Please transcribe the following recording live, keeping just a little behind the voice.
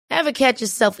Ever catch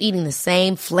yourself eating the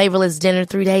same flavorless dinner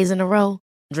 3 days in a row?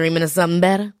 Dreaming of something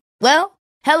better? Well,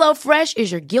 HelloFresh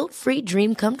is your guilt-free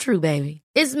dream come true, baby.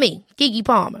 It's me, Keke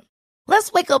Palmer.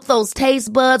 Let's wake up those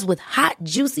taste buds with hot,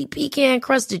 juicy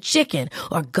pecan-crusted chicken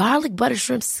or garlic butter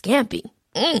shrimp scampi.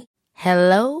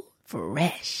 Hello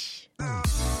Fresh.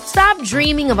 Stop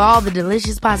dreaming of all the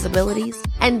delicious possibilities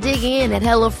and dig in at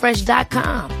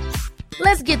HelloFresh.com.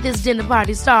 Let's get this dinner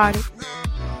party started.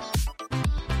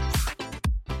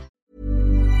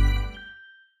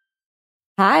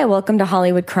 Hi, welcome to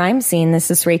Hollywood Crime Scene.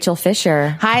 This is Rachel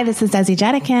Fisher. Hi, this is Desi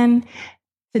Jetikin.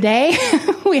 Today,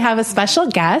 we have a special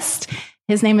guest.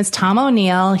 His name is Tom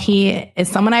O'Neill. He is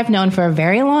someone I've known for a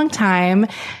very long time,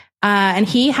 and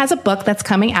he has a book that's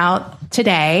coming out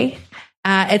today.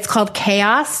 It's called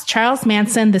Chaos, Charles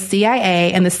Manson, the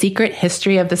CIA, and the Secret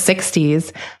History of the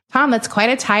 60s. Tom, that's quite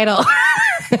a title.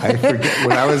 I forget.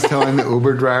 When I was telling the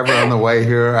Uber driver on the way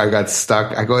here, I got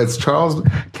stuck. I go, it's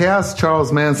Chaos,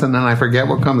 Charles Manson, and I forget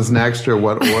what comes next or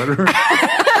what order.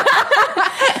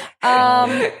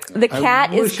 The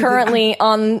cat is currently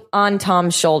on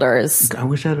Tom's shoulders. I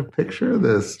wish I had a picture of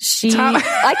this.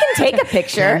 I can take a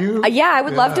picture. Yeah, I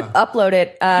would love to upload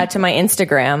it to my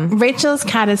Instagram. Rachel's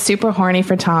cat is super horny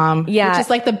for Tom. Yeah. Which is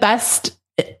like the best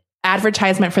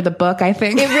advertisement for the book, I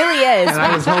think. It really is. And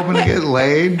I was hoping to get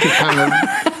laid to kind of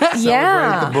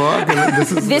celebrate the book. And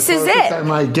this is it. I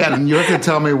might get. And you have to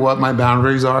tell me what my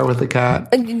boundaries are with the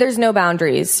cat. There's no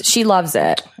boundaries. She loves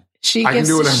it. She gives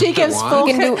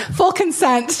full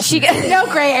consent. No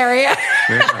gray area.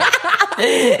 Yeah.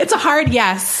 It's a hard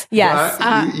yes.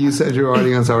 Yes. You said your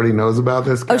audience already knows about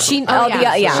this cat.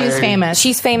 Yeah. She's famous.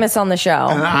 She's famous on the show.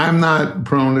 And I'm not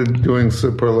prone to doing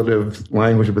superlative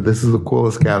language, but this is the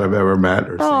coolest cat I've ever met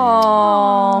or seen.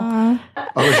 Aww.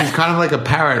 Although she's kind of like a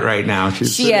parrot right now. She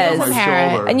is on my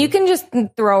shoulder. And you can just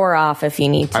throw her off if you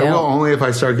need to. I will, only if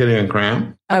I start getting a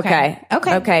cramp.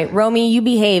 Okay. Romy, you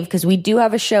behave because we do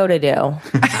have a show to do.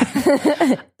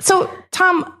 So,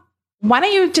 Tom, why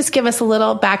don't you just give us a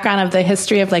little background of the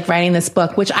history of like writing this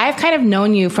book, which I've kind of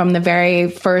known you from the very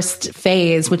first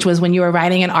phase, which was when you were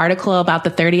writing an article about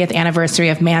the 30th anniversary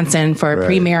of Manson for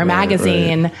Premiere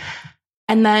Magazine. Right.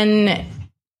 And then...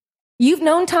 You've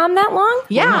known Tom that long?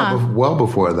 Yeah. Well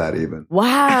before that even.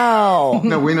 Wow.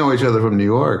 No, we know each other from New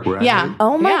York, right? Yeah.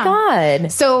 Oh my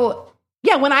God. So...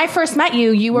 Yeah, when I first met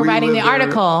you, you were writing the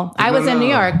article. I was in New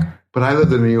York. But I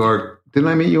lived in New York. Didn't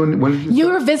I meet you? When did you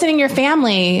were visiting your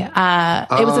family. It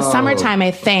was the summertime,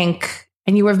 I think.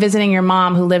 And you were visiting your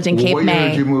mom who lived in Cape May. What year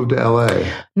did you move to L.A.?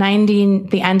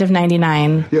 The end of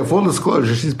 99. Yeah, full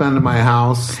disclosure, she's been to my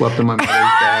house, slept in my mother's bed.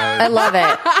 I love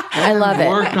it. I love it.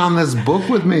 Worked on this book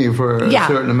with me for a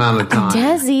certain amount of time.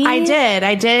 Desi.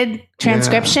 I did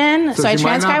transcription. Yeah. So I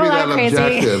transcribe a lot crazy.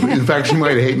 Objective. In fact, she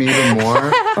might hate me even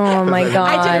more. Oh my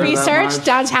God. I did research,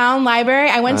 downtown library.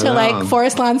 I went to like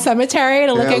Forest Lawn Cemetery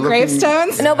to look at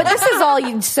gravestones. No, but this is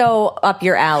all so up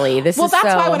your alley. That's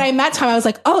why when I met Tom, I was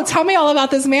like, oh, tell me all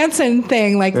about this Manson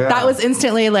thing. Like that was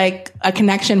instantly like a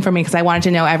connection for me because I wanted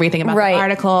to know everything about the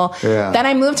article. Yeah. Then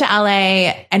I moved to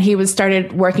LA and he was still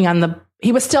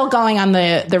going on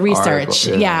the research.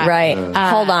 Article, yeah. Right.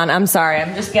 Hold on. I'm sorry.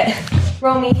 I'm just getting...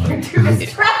 Romy, you're too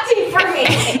distracting for me.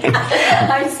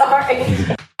 I'm sorry.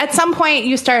 At some point,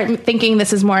 you start thinking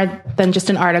this is more than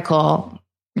just an article.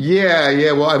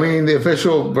 Yeah. Well, I mean, the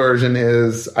official version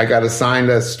is I got assigned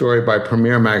a story by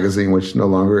Premiere Magazine, which no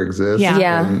longer exists.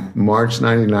 Yeah. In March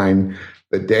 99,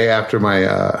 the day after my,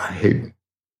 I hate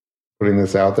putting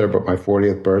this out there, but my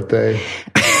 40th birthday.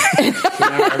 So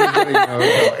now everybody knows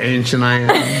how ancient I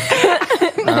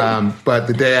am. But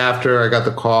the day after, I got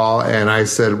the call and I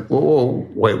said, whoa,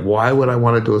 wait, why would I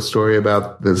want to do a story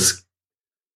about this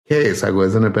case? I go,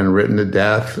 hasn't it been written to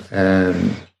death?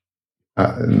 And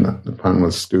the pun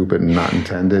was stupid and not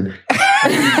intended.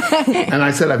 And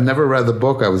I said, I've never read the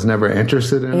book. I was never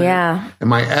interested in it. And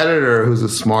my editor, who's a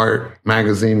smart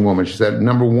magazine woman, she said,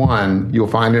 number one, you'll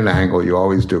find an angle. You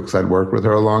always do, because I'd worked with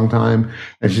her a long time.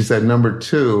 And she said, number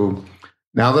two,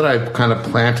 now that I've kind of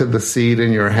planted the seed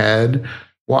in your head,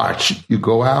 watch, you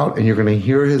go out and you're going to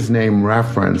hear his name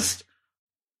referenced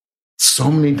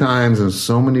so many times in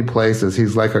so many places.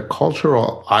 He's like a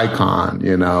cultural icon,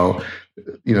 you know,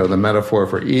 the metaphor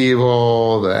for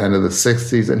evil, the end of the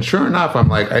 60s. And sure enough, I'm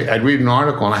like, I'd read an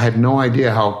article and I had no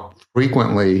idea how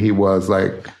frequently he was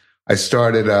like, I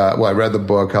started, I read the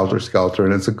book Helter Skelter,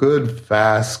 and it's a good,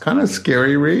 fast, kind of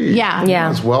scary read. Yeah.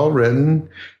 It's well written.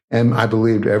 And I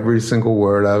believed every single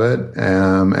word of it.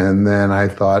 And then I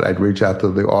thought I'd reach out to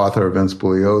the author, Vince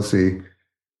Bugliosi,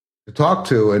 to talk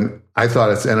to. And I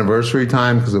thought it's anniversary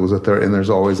time because it was a third, and there's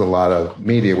always a lot of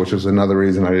media, which was another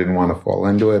reason I didn't want to fall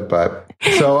into it. But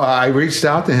so I reached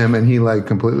out to him and he like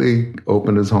completely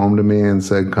opened his home to me and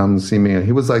said, come see me. And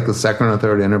he was like the second or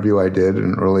third interview I did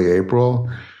in early April.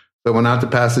 So I went out to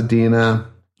Pasadena,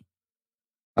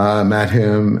 met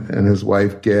him and his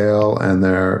wife, Gail, and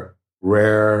their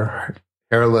rare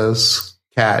hairless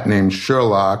cat named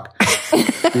Sherlock.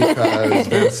 Because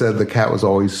Vince said the cat was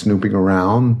always snooping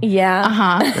around.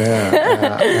 Yeah.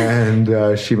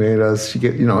 And she made us,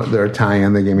 they're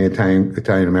Italian. They gave me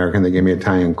Italian American. They gave me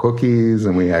Italian cookies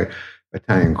and we had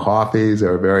Italian coffees. They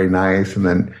were very nice. And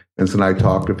then Vince and I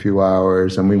talked a few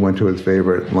hours and we went to his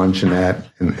favorite luncheonette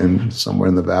in somewhere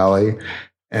in the valley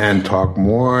and talked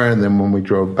more. And then when we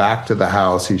drove back to the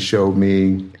house, he showed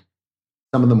me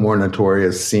some of the more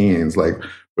notorious scenes, like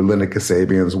where Linda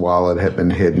Kasabian's wallet had been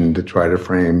hidden to try to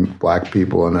frame black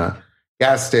people in a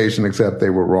gas station, except they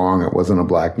were wrong. It wasn't a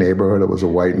black neighborhood. It was a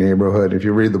white neighborhood. If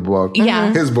you read the book,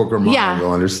 his book or mine,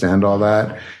 you'll understand all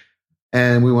that.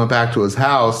 And we went back to his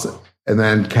house and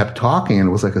then kept talking. And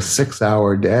it was like a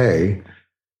 6-hour day.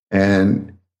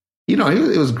 And,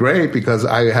 it was great because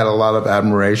I had a lot of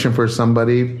admiration for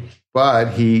somebody,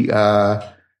 but he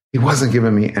wasn't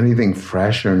giving me anything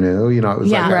fresh or new. It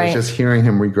was I was just hearing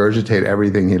him regurgitate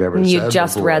everything he'd ever said. You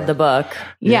just before. read the book.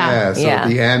 Yeah. So at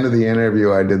the end of the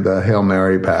interview, I did the Hail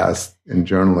Mary pass in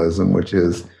journalism, which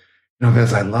is,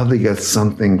 because I'd love to get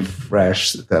something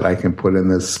fresh that I can put in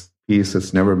this piece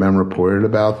that's never been reported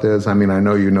about this. I mean, I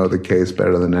know you know the case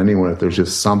better than anyone. If there's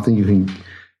just something you can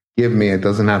give me, it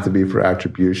doesn't have to be for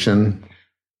attribution.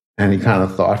 And he kind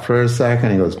of thought for a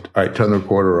second. He goes, all right, turn the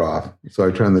recorder off. So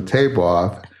I turned the tape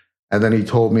off. And then he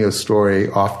told me a story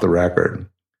off the record.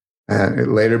 And it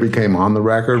later became on the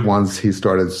record once he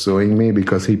started suing me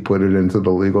because he put it into the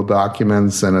legal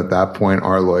documents. And at that point,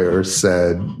 our lawyer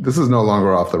said, this is no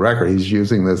longer off the record. He's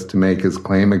using this to make his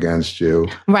claim against you.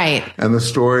 Right. And the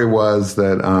story was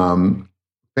that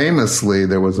famously,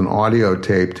 there was an audio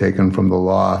tape taken from the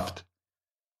loft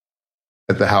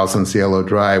at the house on Cielo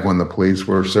Drive when the police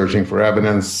were searching for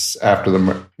evidence after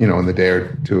in the day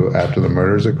or two after the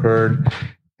murders occurred.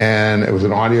 And it was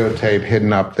an audio tape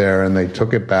hidden up there, and they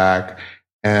took it back.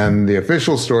 And the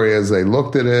official story is they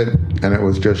looked at it, and it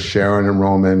was just Sharon and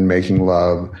Roman making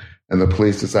love. And the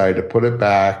police decided to put it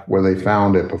back where they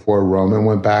found it before Roman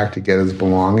went back to get his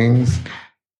belongings.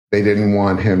 They didn't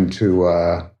want him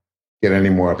to get any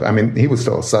more. I mean, he was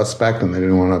still a suspect, and they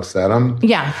didn't want to upset him.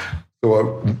 Yeah. So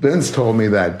what Vince told me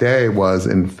that day was,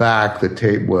 in fact, the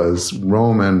tape was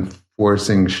Roman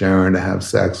forcing Sharon to have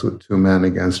sex with two men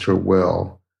against her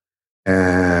will.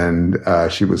 And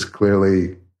she was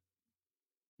clearly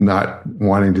not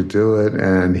wanting to do it.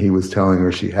 And he was telling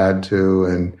her she had to.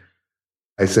 And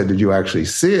I said, did you actually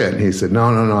see it? And he said, no,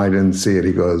 I didn't see it.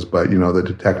 He goes, but, the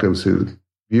detectives who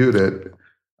viewed it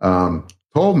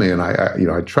told me, and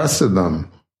I trusted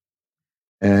them.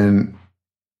 And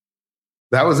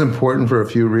that was important for a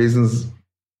few reasons.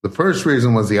 The first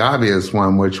reason was the obvious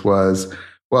one, which was,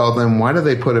 well, then why do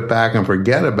they put it back and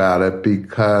forget about it?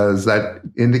 Because that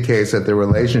indicates that the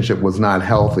relationship was not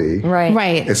healthy.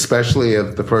 Right. Especially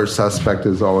if the first suspect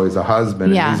is always a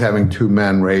husband. Yeah. And he's having two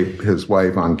men rape his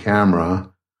wife on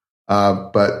camera.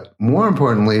 But more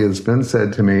importantly, it's been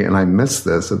said to me, and I missed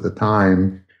this at the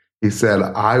time, he said,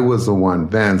 I was the one,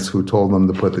 Vince, who told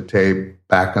them to put the tape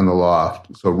back in the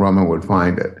loft so Roman would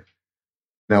find it.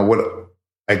 Now,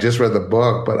 I just read the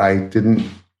book, but I didn't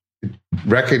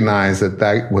recognize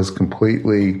that was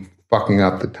completely fucking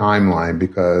up the timeline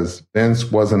because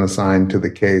Vince wasn't assigned to the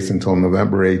case until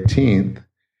November 18th.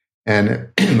 And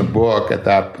in the book at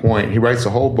that point, he writes the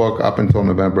whole book up until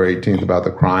November 18th about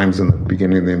the crimes and the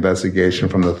beginning of the investigation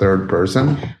from the third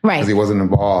person. Right. Because he wasn't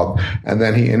involved. And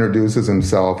then he introduces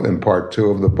himself in part 2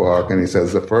 of the book. And he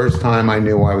says, the first time I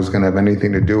knew I was going to have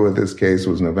anything to do with this case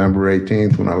was November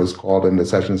 18th when I was called into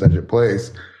such and such a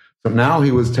place. So now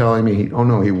he was telling me,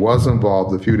 he was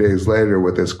involved a few days later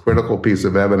with this critical piece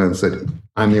of evidence that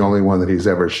I'm the only one that he's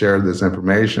ever shared this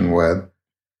information with.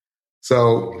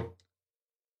 So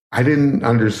I didn't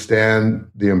understand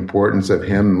the importance of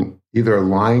him either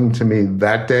lying to me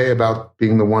that day about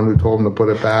being the one who told him to put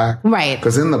it back. Right.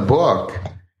 Because in the book,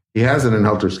 he has it in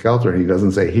Helter Skelter. He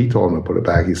doesn't say he told him to put it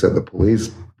back. He said the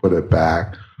police put it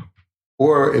back.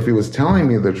 Or if he was telling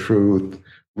me the truth,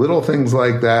 little things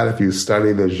like that, if you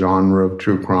study the genre of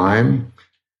true crime,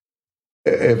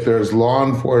 if there's law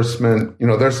enforcement,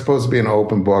 there's supposed to be an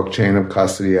open book, chain of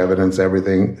custody evidence,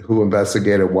 everything, who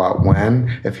investigated what,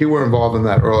 when. If he were involved in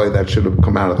that early, that should have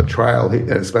come out of the trial,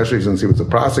 especially since he was a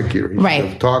prosecutor. He should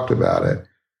have talked about it.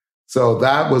 So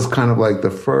that was kind of like the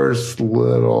first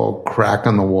little crack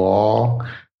on the wall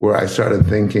where I started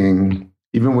thinking,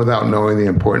 even without knowing the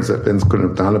importance that Vince couldn't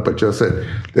have done it, but just that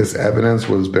this evidence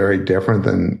was very different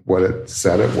than what it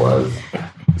said it was.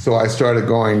 So I started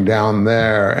going down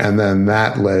there, and then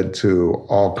that led to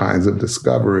all kinds of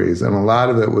discoveries. And a lot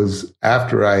of it was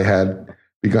after I had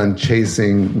begun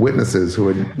chasing witnesses who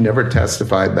had never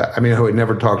testified who had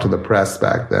never talked to the press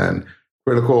back then.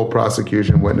 Critical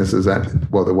prosecution witnesses, there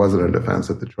wasn't a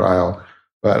defense at the trial,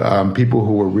 but people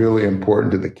who were really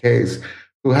important to the case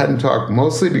who hadn't talked,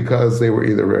 mostly because they were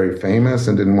either very famous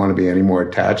and didn't want to be any more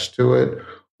attached to it,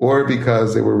 or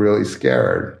because they were really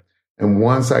scared. And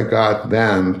once I got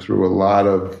them through a lot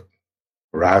of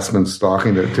harassment,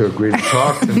 stalking to agree to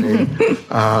talk to me,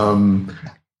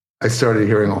 I started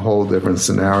hearing a whole different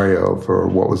scenario for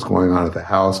what was going on at the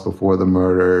house before the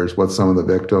murders, what some of the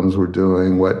victims were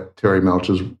doing, what Terry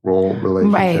Melcher's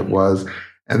relationship was.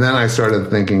 And then I started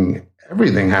thinking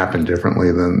everything happened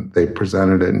differently than they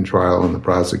presented it in trial and the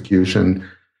prosecution.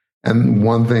 And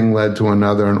one thing led to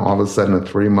another, and all of a sudden a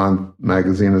 3-month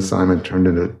magazine assignment turned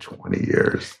into 20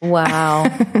 years. Wow.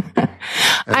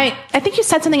 I think you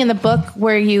said something in the book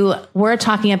where you were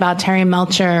talking about Terry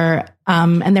Melcher,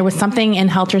 and there was something in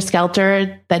Helter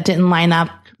Skelter that didn't line up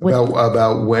with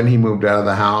about when he moved out of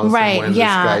the house. Right,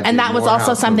 and that was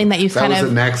also something that you kind of... That was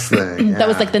the next thing. Yeah. That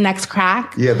was like the next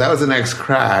crack? Yeah, that was the next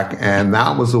crack, and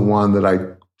that was the one that I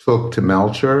took to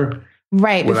Melcher.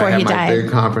 Right, before he died. When I had my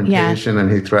big confrontation, and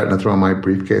he threatened to throw my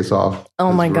briefcase off.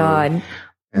 Oh my God.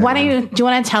 Why do you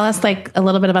want to tell us like a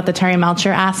little bit about the Terry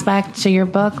Melcher aspect to your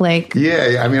book?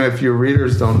 Yeah, I mean, if your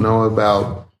readers don't know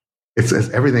about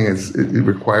everything, it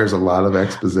requires a lot of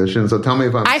exposition. So tell me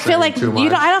if I feel like too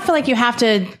much. I don't feel like you have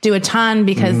to do a ton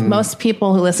because most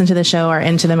people who listen to the show are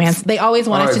into the Manson. They always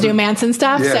want us to do Manson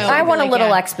stuff. Yeah. So I want a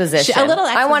little exposition.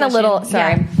 I want a little.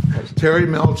 Sorry. Yeah. Terry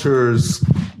Melcher's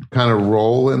kind of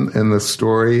role in the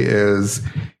story is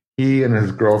he and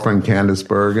his girlfriend Candice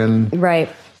Bergen. Right.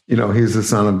 You know, he's the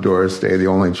son of Doris Day, the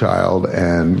only child,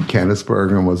 and Candice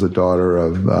Bergen was a daughter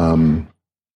of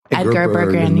Edgar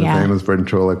Bergen, the famous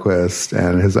ventriloquist,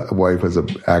 and his wife was an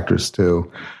actress too.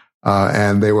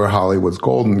 And they were Hollywood's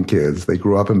golden kids. They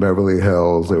grew up in Beverly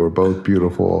Hills. They were both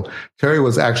beautiful. Terry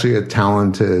was actually a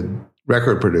talented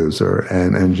record producer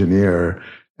and engineer,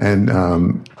 and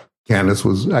Candice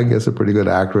was, I guess, a pretty good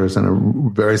actress and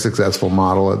a very successful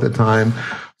model at the time.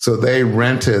 So they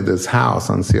rented this house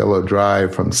on Cielo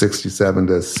Drive from 67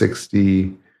 to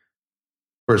 60,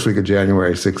 first week of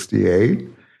January, 68.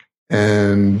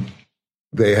 And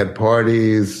they had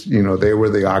parties. You know, they were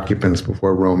the occupants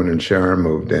before Roman and Sharon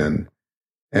moved in.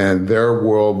 And their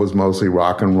world was mostly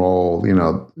rock and roll, you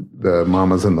know, the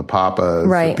Mamas and the Papas,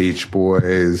 right. The Beach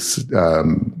Boys,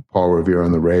 Paul Revere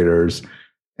and the Raiders.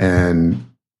 And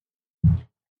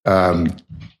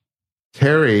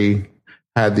Terry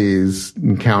had these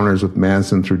encounters with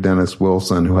Manson through Dennis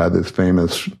Wilson, who had this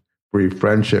famous brief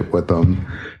friendship with him.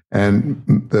 And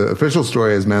the official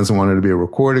story is Manson wanted to be a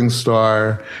recording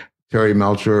star. Terry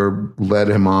Melcher led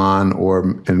him on,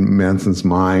 or in Manson's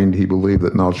mind, he believed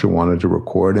that Melcher wanted to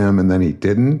record him, and then he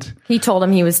didn't. He told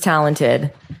him he was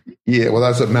talented. Yeah, well,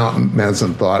 that's what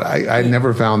Manson thought. I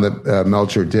never found that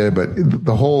Melcher did, but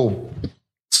the whole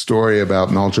story about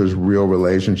Melcher's real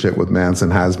relationship with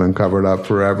Manson has been covered up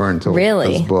forever until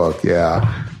this book.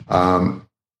 Yeah.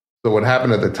 So what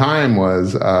happened at the time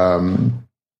was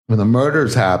when the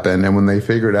murders happened and when they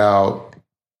figured out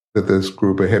that this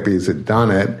group of hippies had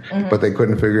done it, but they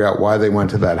couldn't figure out why they went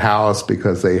to that house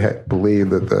because they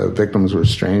believed that the victims were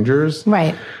strangers.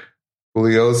 Right.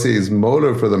 Bugliosi's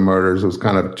motive for the murders was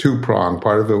kind of two-pronged.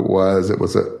 Part of it was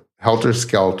a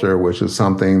helter-skelter, which is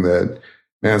something that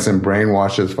Manson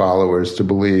brainwashed his followers to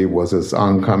believe was this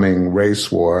oncoming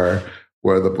race war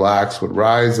where the blacks would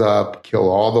rise up, kill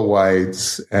all the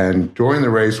whites. And during the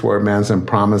race war, Manson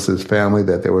promised his family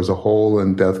that there was a hole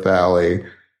in Death Valley,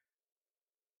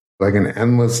 like an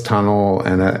endless tunnel.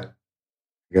 And I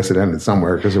guess it ended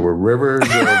somewhere because there were rivers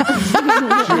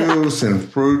of juice and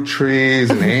fruit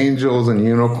trees and angels and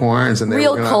unicorns. And they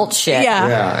real cult shit.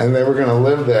 Yeah. And they were going to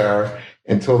live there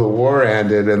until the war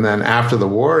ended. And then after the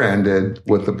war ended,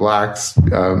 with the blacks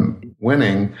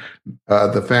winning,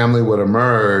 the family would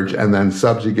emerge and then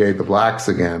subjugate the blacks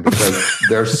again because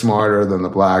they're smarter than the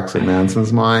blacks in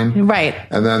Manson's mind. Right.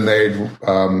 And then they'd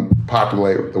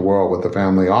populate the world with the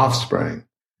family offspring.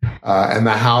 And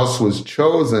the house was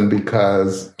chosen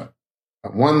because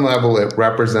at one level it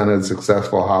represented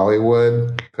successful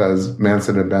Hollywood because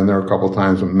Manson had been there a couple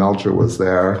times when Melcher was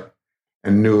there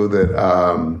and knew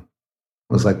that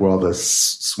was like where all the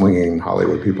swinging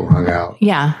Hollywood people hung out.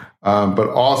 Yeah. But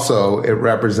also it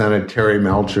represented Terry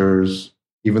Melcher's,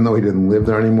 even though he didn't live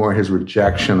there anymore, his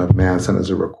rejection of Manson as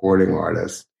a recording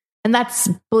artist. And that's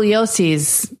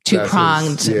Bugliosi's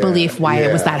two-pronged belief why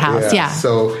it was that house. Yeah.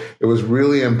 So it was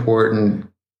really important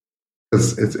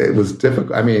because it was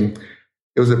difficult. I mean,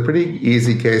 it was a pretty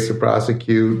easy case to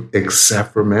prosecute,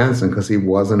 except for Manson, because he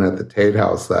wasn't at the Tate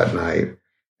house that night.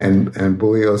 And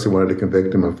Bugliosi wanted to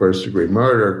convict him of first-degree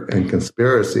murder and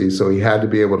conspiracy, so he had to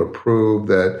be able to prove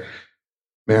that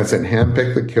Manson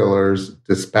handpicked the killers,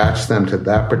 dispatched them to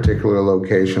that particular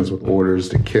locations with orders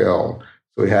to kill.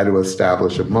 So he had to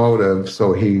establish a motive.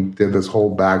 So he did this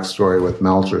whole backstory with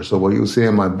Melcher. So what you see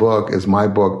in my book is my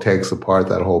book takes apart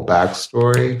that whole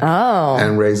backstory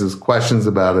and raises questions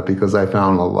about it, because I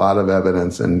found a lot of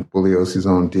evidence in Bugliosi's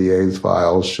own DA's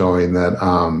files showing that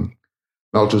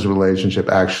Melcher's relationship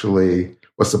actually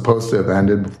was supposed to have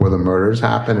ended before the murders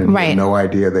happened, and he had no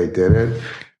idea they did it.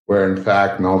 Where in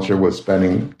fact Melcher was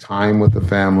spending time with the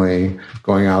family,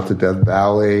 going out to Death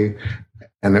Valley.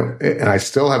 And I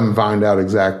still haven't found out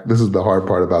this is the hard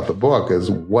part about the book,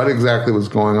 is what exactly was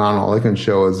going on. All I can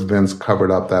show is Vince covered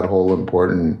up that whole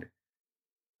important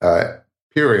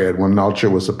period when Melcher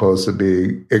was supposed to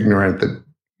be ignorant that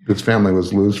his family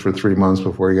was loose for 3 months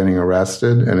before getting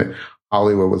arrested. And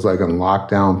Hollywood was like in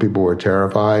lockdown. People were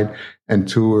terrified. And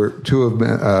two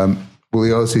of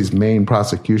Bugliosi's main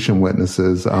prosecution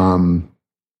witnesses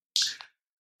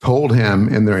told him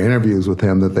in their interviews with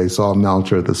him that they saw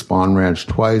Melcher at the Spahn Ranch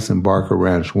twice and Barker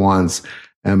Ranch once.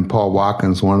 And Paul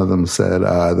Watkins, one of them, said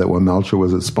that when Melcher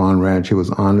was at Spahn Ranch, he was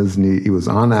on his knee, he was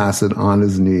on acid, on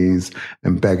his knees,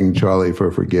 and begging Charlie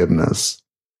for forgiveness.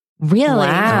 Really?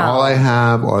 Wow. And all I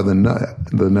have are the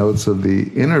notes of the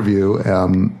interview.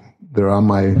 They're on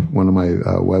one of my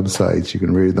websites. You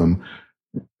can read them.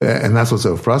 And that's what's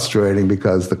so frustrating,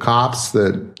 because the cops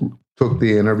that took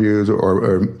the interviews,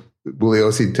 or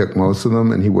Bugliosi took most of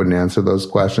them, and he wouldn't answer those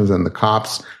questions. And the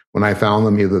cops, when I found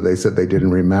them, either they said they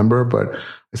didn't remember, but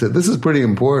I said, this is pretty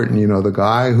important. You know, the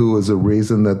guy who was the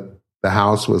reason that the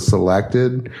house was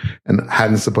selected and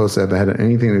hadn't supposed to have had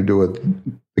anything to do with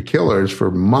the killers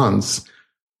for months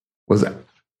was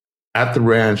at the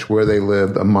ranch where they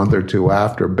lived a month or two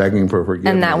after, begging for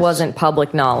forgiveness. And that wasn't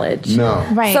public knowledge. No.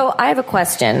 Right. So I have a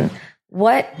question.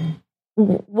 What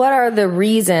are the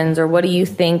reasons, or what do you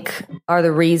think are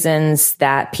the reasons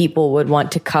that people would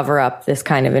want to cover up this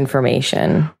kind of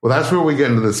information? Well, that's where we get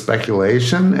into the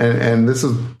speculation. And this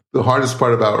is the hardest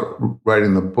part about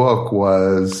writing the book,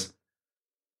 was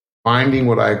finding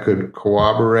what I could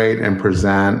corroborate and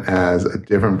present as a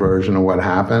different version of what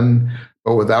happened,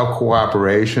 but without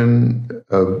cooperation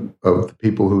of the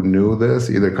people who knew this,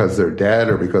 either because they're dead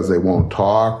or because they won't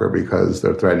talk or because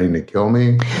they're threatening to kill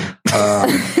me.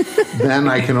 Then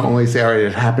I can only say, all right,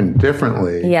 it happened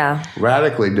differently,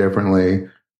 radically differently,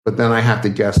 but then I have to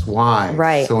guess why.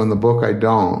 Right. So in the book, I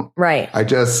don't. Right. I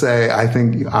just say, I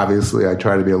think, obviously, I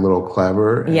try to be a little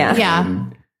clever.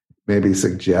 And maybe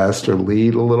suggest or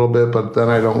lead a little bit, but then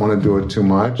I don't want to do it too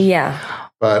much. Yeah.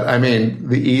 But I mean,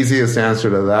 the easiest answer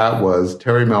to that was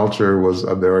Terry Melcher was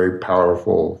a very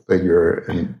powerful figure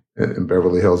in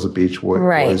Beverly Hills. The Beach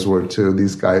Boys were too.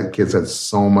 These kids had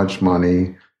so much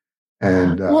money.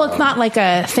 And well, it's not like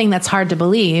a thing that's hard to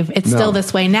believe. It's still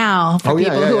this way now for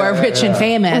people who are rich and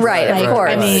famous. Right, of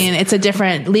course. I mean, it's a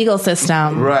different legal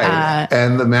system. Right.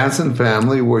 And the Manson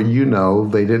family were,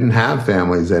 they didn't have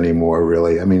families anymore,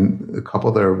 really. I mean, a couple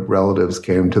of their relatives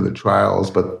came to the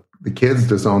trials, but the kids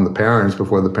disowned the parents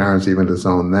before the parents even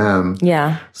disowned them.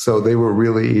 Yeah. So they were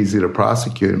really easy to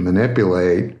prosecute and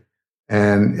manipulate.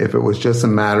 And if it was just a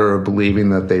matter of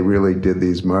believing that they really did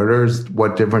these murders,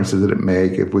 what difference did it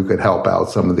make if we could help out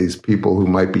some of these people who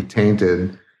might be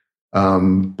tainted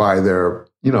by their,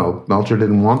 Melcher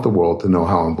didn't want the world to know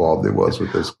how involved he was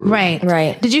with this group.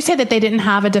 Right. Did you say that they didn't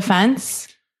have a defense?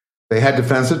 They had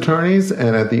defense attorneys,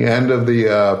 and at the end of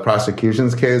the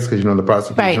prosecution's case, because the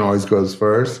prosecution always goes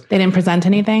first. They didn't present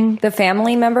anything? The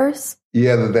family members?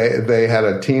 Yeah, they had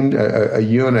a team, a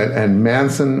unit, and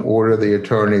Manson ordered the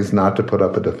attorneys not to put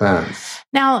up a defense.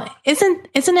 Now, isn't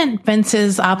it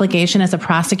Vince's obligation as a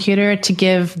prosecutor to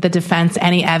give the defense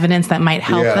any evidence that might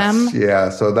help them? Yeah,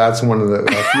 so that's one of a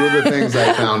few of the things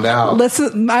I found out.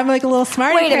 Listen, I'm like a little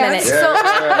smart. Wait a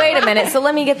minute. So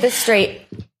let me get this straight.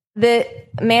 The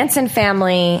Manson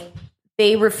family,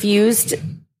 they refused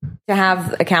to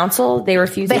have a counsel. They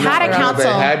refused. They had a counsel.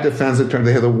 They had defense attorneys.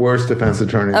 They had the worst defense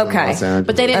attorneys in Los Angeles.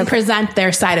 But they didn't present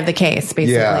their side of the case,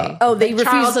 basically. Yeah. Oh, they refused.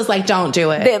 Charles is like, don't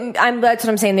do it. That's what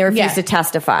I'm saying. They refused to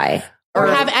testify. or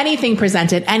have anything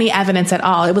presented, any evidence at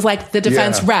all. It was like the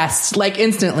defense rests, like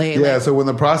instantly. Yeah, so when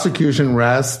the prosecution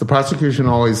rests, the prosecution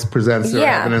always presents their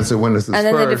evidence and witnesses and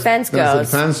then first. The defense goes.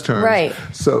 The defense turns. Right.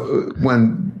 So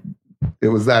when it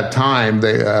was that time,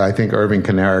 I think Irving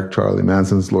Kanarick, Charlie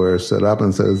Manson's lawyer, stood up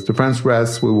and says, defense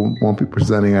rests, we won't be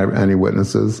presenting any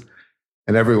witnesses.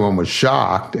 And everyone was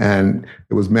shocked, and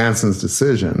it was Manson's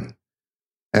decision.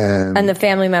 And the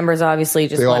family members obviously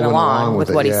just went along with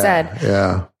what he said.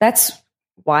 Yeah. That's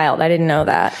wild. I didn't know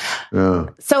that. Yeah.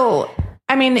 So,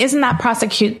 I mean, isn't that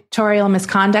prosecutorial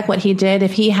misconduct what he did?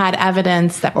 If he had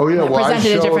evidence that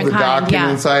presented a different the kind.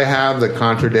 documents I have that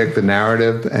contradict the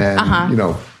narrative.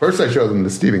 And, first I showed them to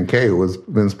Stephen Kay, who was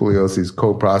Vince Bugliosi's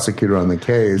co-prosecutor on the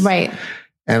case. Right.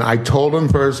 And I told him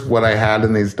first what I had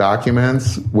in these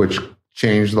documents, which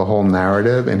changed the whole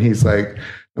narrative. And he's like,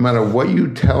 no matter what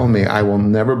you tell me, I will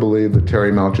never believe that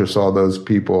Terry Melcher saw those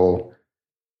people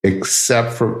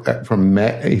except from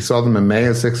May. He saw them in May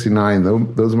of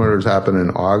 1969. Those murders happened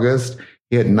in August.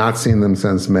 He had not seen them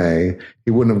since May.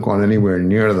 He wouldn't have gone anywhere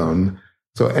near them.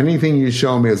 So anything you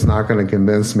show me is not going to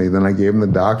convince me. Then I gave him the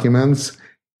documents,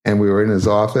 and we were in his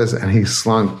office, and he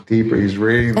slunk deeper. He's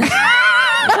reading them.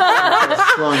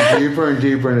 Slung deeper and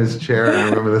deeper in his chair. And I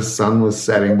remember the sun was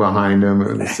setting behind him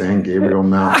in the San Gabriel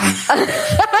Mountains.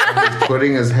 He's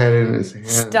putting his head in his hand.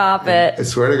 Stop it. I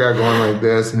swear to God, going like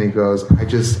this. And he goes,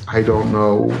 I don't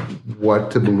know what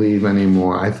to believe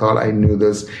anymore. I thought I knew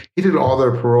this. He did all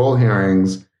their parole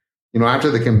hearings.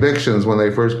 After the convictions, when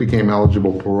they first became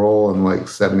eligible parole in like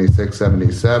 76,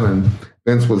 77,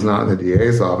 Vince was not in the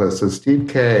DA's office. So Steve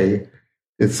Kay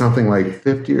did something like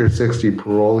 50 or 60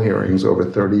 parole hearings over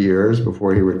 30 years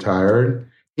before he retired.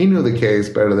 He knew the case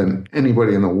better than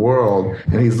anybody in the world.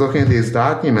 And he's looking at these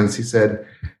documents. He said,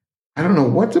 I don't know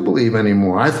what to believe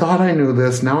anymore. I thought I knew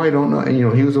this. Now I don't know. And,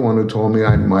 he was the one who told me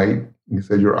I might. He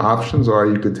said, your options are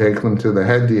you could take them to the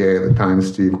head DA at the time,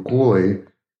 Steve Cooley.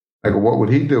 I go, what would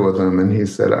he do with them? And he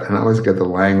said, and I always get the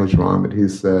language wrong, but he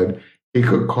said he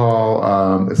could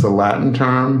call, it's a Latin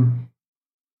term,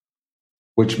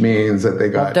 which means that they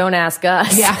got... Well, don't ask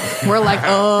us. Yeah. We're like,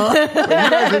 oh. You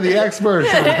guys are the experts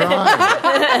in crime.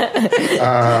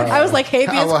 I was like,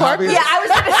 habeas corpus? Yeah, I was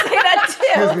going to say that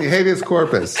too. Excuse me, habeas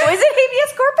corpus. Oh, is it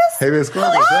habeas corpus? Habeas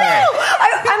corpus, yeah.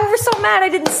 I'm so mad I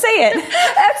didn't say it.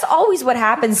 That's always what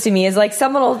happens to me is like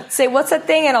someone will say, what's that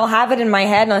thing? And I'll have it in my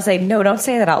head and I'll say, no, don't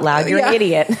say that out loud. You're an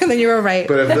idiot. And then you were right.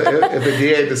 But if the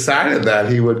DA decided that,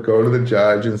 he would go to the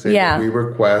judge and say, we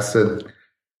request that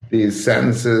these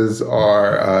sentences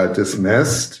are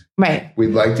dismissed. Right.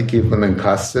 We'd like to keep them in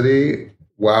custody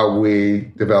while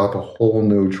we develop a whole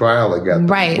new trial against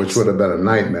them, which would have been a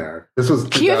nightmare. This was.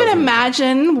 Can you even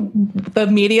imagine the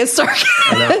media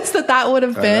circus that would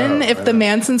have been if the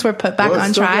Mansons were put back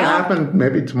on trial? Happen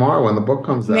maybe tomorrow when the book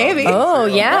comes out. Maybe. Oh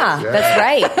yeah, that's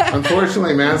right.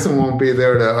 Unfortunately, Manson won't be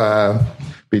there to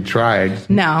be tried.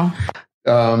 No.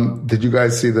 Did you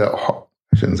guys see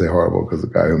I shouldn't say horrible because the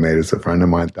guy who made it's a friend of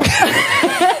mine.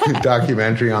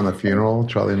 Documentary on the funeral,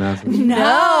 Charlie Manson.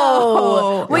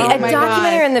 No. Wait, a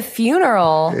documentary on the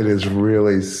funeral. It is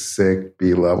really sick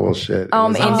B-level shit.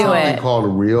 I'm into something it.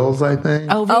 Called Reels, I think.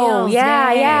 Oh,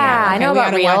 yeah. I know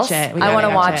about Reels. I want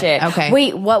to watch it. Okay.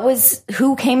 Wait,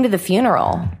 who came to the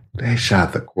funeral? They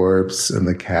shot the corpse in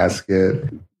the casket.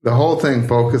 The whole thing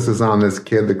focuses on this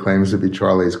kid that claims to be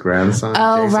Charlie's grandson.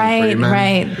 Oh, Jason right, Freeman.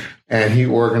 right. And he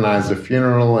organized a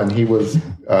funeral, and he was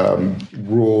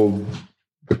ruled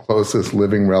the closest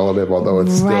living relative, although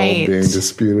it's still being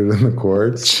disputed in the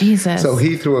courts. Jesus. So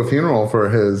he threw a funeral for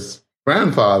his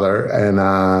grandfather,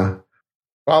 and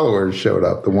followers showed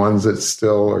up, the ones that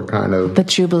still are kind of... The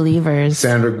true believers.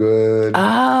 Sandra Good.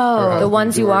 Oh, the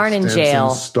ones who aren't in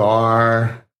jail.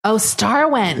 Star. Oh, Star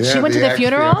went. Yeah, she went to the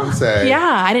funeral? Fiance. Yeah,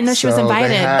 I didn't know she was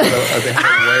invited. They had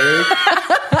a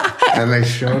wake, and they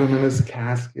showed him in his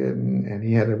casket, and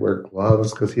he had to wear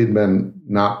gloves because he'd been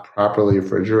not properly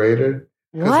refrigerated.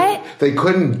 What? They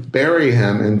couldn't bury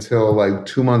him until like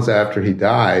 2 months after he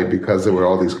died because there were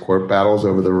all these court battles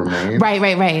over the remains. Right.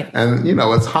 And,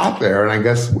 it's hot there, and I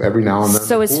guess every now and then...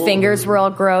 So his fingers were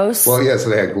all gross? Well, yeah, so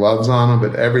they had gloves on them,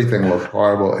 but everything looked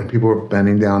horrible, and people were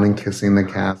bending down and kissing the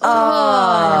casket. Oh.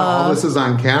 All this is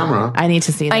on camera. I need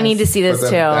to see this. But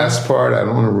the best part, I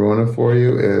don't want to ruin it for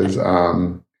you, is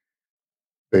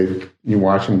you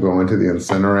watch them go into the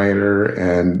incinerator,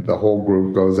 and the whole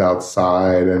group goes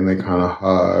outside, and they kind of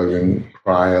hug and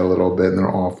cry a little bit, and they're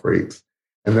all freaks.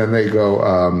 And then they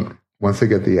go, once they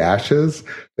get the ashes,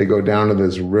 they go down to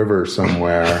this river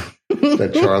somewhere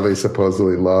that Charlie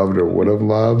supposedly loved or would have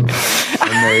loved.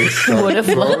 And they start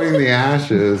throwing the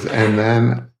ashes, and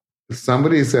then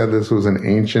somebody said this was an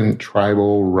ancient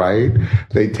tribal rite.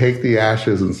 They take the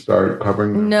ashes and start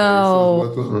covering their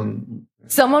faces with them.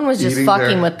 Someone was just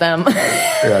fucking with them.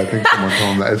 Yeah, I think someone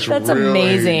told them that. That's really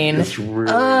amazing. It's really...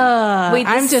 Wait,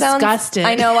 I'm disgusted.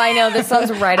 I know. This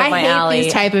sounds right up my alley. I hate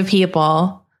these type of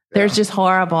people. They're just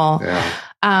horrible. Yeah.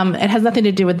 It has nothing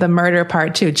to do with the murder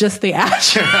part too, just the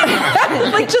ashes.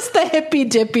 Like just the hippy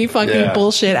dippy fucking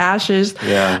bullshit ashes.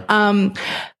 Yeah.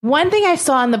 One thing I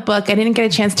saw in the book, I didn't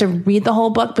get a chance to read the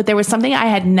whole book, but there was something I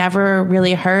had never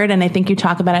really heard, and I think you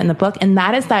talk about it in the book, and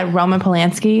that is that Roman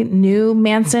Polanski knew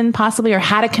Manson possibly, or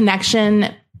had a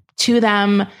connection to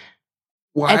them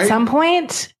at some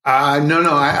point.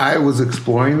 No, I was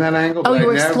exploring that angle. Oh, you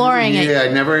were exploring it. Yeah,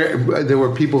 there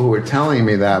were people who were telling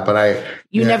me that, but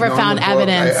You never found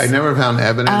evidence. I never found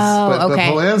evidence. Oh, okay.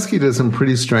 But Polanski did some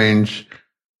pretty strange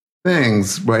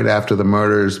things right after the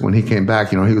murders. When he came back,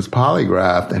 he was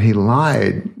polygraphed, and he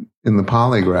lied in the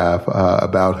polygraph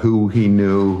about who he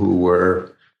knew who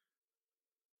were.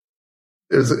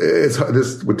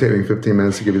 This would take me 15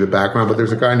 minutes to give you the background, but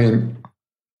there's a guy named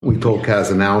Witold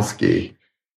Kazanowski,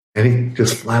 and he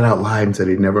just flat out lied and said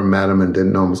he'd never met him and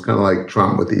didn't know him. It's kind of like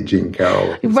Trump with E. Jean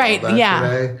Carroll. Right, yeah.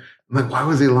 Today. I'm like, why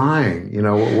was he lying?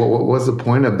 What was the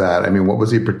point of that? I mean, what was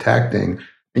he protecting?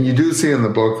 And you do see in the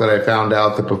book that I found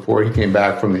out that before he came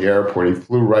back from the airport, he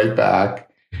flew right back,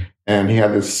 and he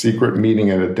had this secret meeting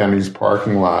at a Denny's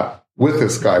parking lot with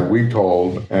this guy,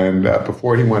 Witold, and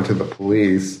before he went to the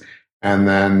police, and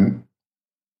then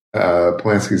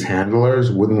Polanski's handlers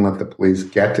wouldn't let the police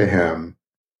get to him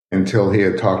until he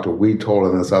had talked to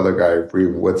Witold and this other guy,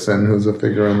 Reeve Whitson, who's a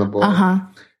figure in the book. Uh-huh.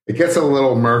 It gets a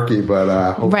little murky,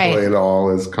 but hopefully it all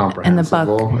is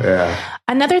comprehensible. In the book. Yeah.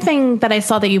 Another thing that I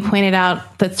saw that you pointed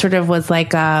out that sort of was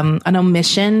like an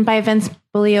omission by Vince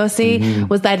Bugliosi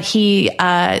was that he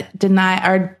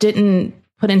didn't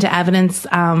put into evidence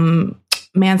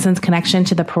Manson's connection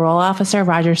to the parole officer,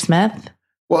 Roger Smith.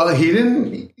 Well, he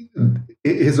didn't.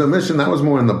 His omission, that was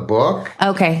more in the book.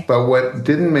 Okay. But what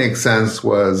didn't make sense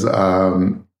was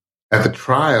at the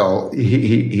trial,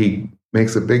 he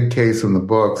makes a big case in the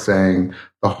book saying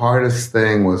the hardest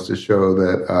thing was to show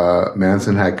that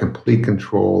Manson had complete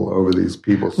control over these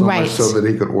people, so much so that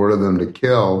he could order them to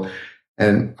kill.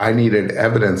 And I needed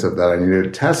evidence of that. I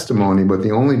needed testimony, but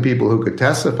the only people who could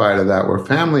testify to that were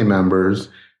family members.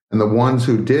 And the ones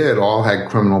who did all had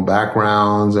criminal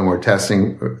backgrounds and were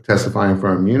testifying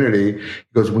for immunity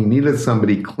because we needed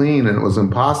somebody clean, and it was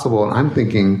impossible. And I'm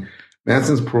thinking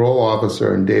Manson's parole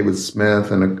officer and David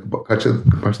Smith and a bunch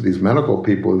of these medical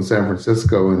people in San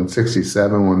Francisco in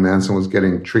 '67 when Manson was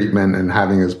getting treatment and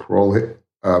having his parole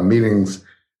meetings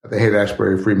at the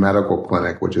Haight-Ashbury Free Medical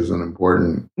Clinic, which is an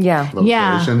important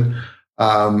location.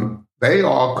 They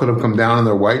all could have come down in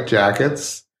their white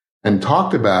jackets and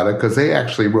talked about it because they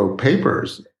actually wrote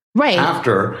papers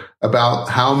after about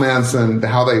how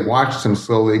they watched him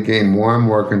slowly gain more and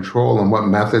more control and what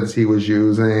methods he was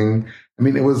using. I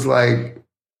mean, it was like...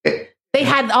 They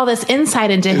had all this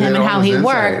insight into him and how he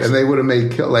worked. And they would have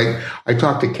made... I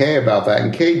talked to Kay about that,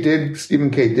 and Stephen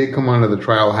Kay did come onto the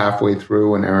trial halfway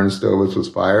through when Aaron Stovitz was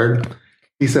fired.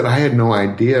 He said, I had no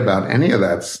idea about any of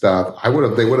that stuff. They would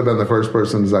have been the first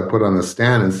persons I put on the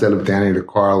stand instead of Danny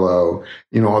DiCarlo,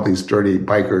 all these dirty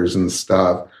bikers and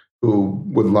stuff who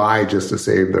would lie just to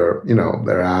save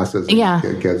their asses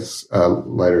and get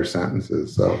lighter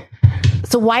sentences.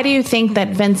 So why do you think that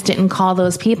Vince didn't call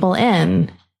those people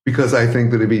in? Because I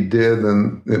think that if he did,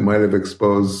 then it might have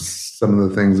exposed some of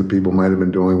the things that people might have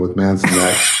been doing with Manson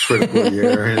that critical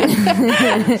year.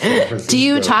 Do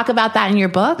you talk about that in your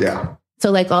book? Yeah. So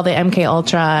like all the MK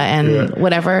Ultra and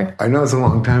whatever. I know it's a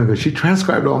long time ago. She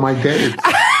transcribed all my dates.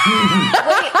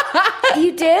 Wait,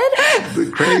 you did? The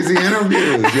crazy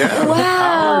interviews. Yeah. Wow.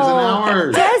 Hours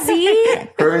and hours. Desi.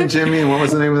 Her and Jimmy, and what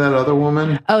was the name of that other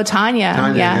woman? Oh,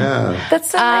 Tanya. Yeah. That's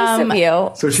so nice of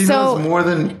you. So she knows more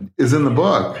than is in the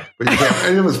book. But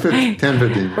it was 10,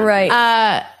 15.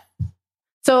 Right.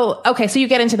 So you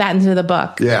get into the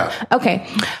book. Yeah. Okay.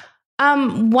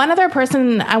 One other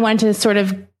person I wanted to sort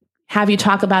of have you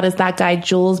talk about is that guy,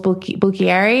 Jules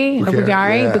Bucchiari.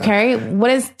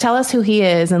 Tell us who he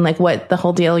is and like what the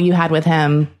whole deal you had with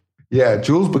him. Yeah.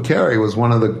 Jules Bucchiari was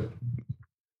one of the,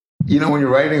 when you're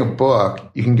writing a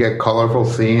book, you can get colorful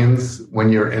scenes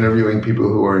when you're interviewing people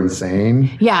who are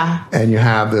insane. Yeah. And you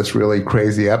have this really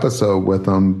crazy episode with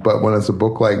them. But when it's a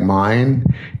book like mine,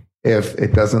 if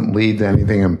it doesn't lead to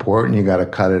anything important, you got to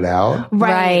cut it out.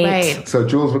 Right. So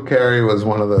Jules Bucchiari was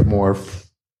one of the more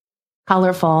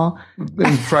colorful.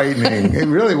 And frightening. It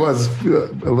really was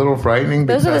a little frightening.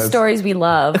 Those are the stories we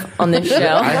love on this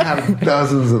show. I have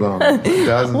dozens of them.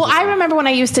 Well, I remember when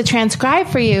I used to transcribe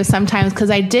for you sometimes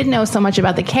because I did know so much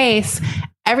about the case.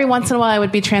 Every once in a while, I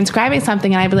would be transcribing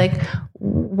something, and I'd be like,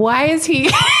 "Why is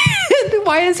he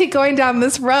going down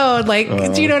this road?" Like,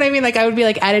 do you know what I mean? Like, I would be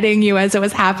like editing you as it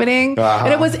was happening,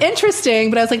 and it was interesting.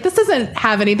 But I was like, "This doesn't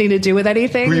have anything to do with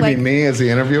anything." You mean me as the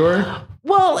interviewer?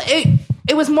 Well,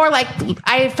 it was more like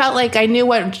I felt like I knew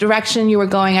what direction you were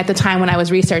going at the time when I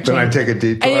was researching. Then I take a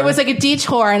detour. And it was like a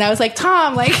detour, and I was like,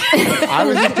 Tom, like... I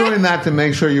was just doing that to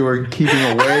make sure you were keeping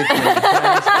away from the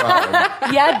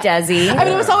transcribe. Yeah, Desi. I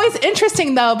mean, it was always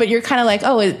interesting, though, but you're kind of like,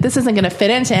 oh, this isn't going to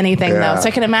fit into anything, though. So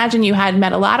I can imagine you had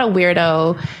met a lot of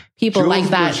weirdo people Jules like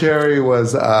that. Bucheri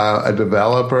was a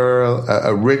developer,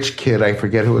 a rich kid. I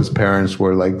forget who his parents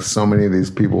were, like so many of these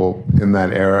people in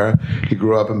that era. He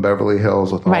grew up in Beverly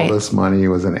Hills with all this money. He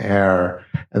was an heir.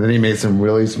 And then he made some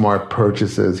really smart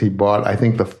purchases. He bought, I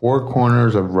think, the four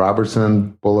corners of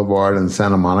Robertson Boulevard and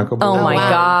Santa Monica Boulevard. Oh, my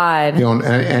God. You know,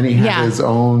 and he had his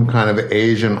own kind of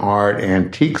Asian art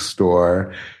antique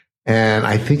store. And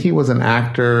I think he was an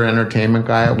actor, entertainment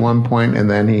guy at one point,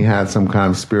 and then he had some kind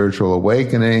of spiritual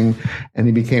awakening, and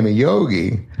he became a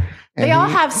yogi. And they all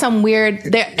have some weird...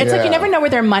 It's like you never know where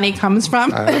their money comes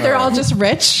from. They're all just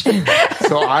rich.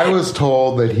 So I was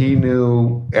told that he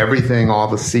knew everything, all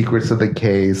the secrets of the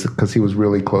case, because he was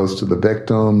really close to the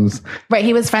victims. Right,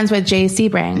 he was friends with Jay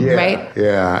Sebring, right?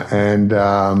 Yeah, and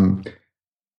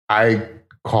I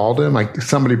called him.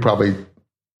 Somebody probably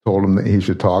told him that he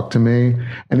should talk to me,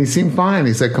 and he seemed fine.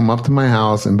 He said, come up to my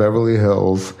house in Beverly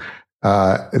Hills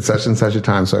at such and such a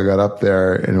time. So I got up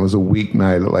there, and it was a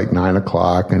weeknight at like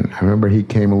 9:00. And I remember he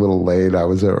came a little late. I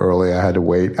was there early. I had to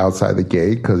wait outside the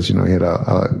gate because, you know, he had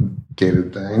a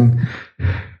gated thing.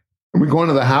 And we go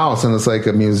into the house, and it's like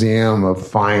a museum of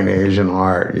fine Asian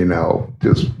art, you know,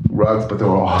 just rugs, but there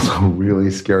were also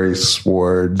really scary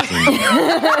swords and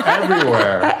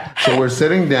everywhere. So we're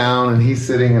sitting down, and he's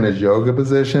sitting in his yoga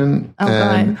position.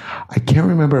 And I can't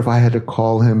remember if I had to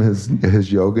call him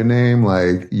his yoga name,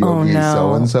 like Yogi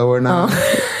so-and-so or not.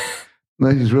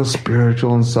 He's real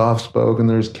spiritual and soft-spoken.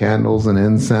 There's candles and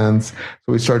incense. So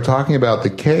we start talking about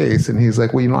the case, and he's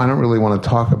like, well, you know, I don't really want to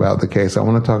talk about the case. I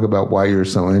want to talk about why you're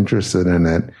so interested in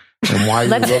it and why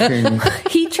you're looking...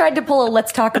 He tried to pull a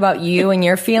let's talk about you and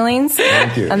your feelings.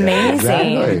 Thank you.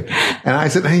 Amazing. Yeah, exactly. And I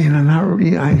said, hey, you know, not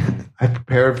really. I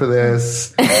prepared for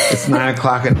this. It's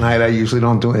 9:00 at night. I usually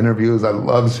don't do interviews. I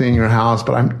love seeing your house,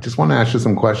 but I just want to ask you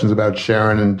some questions about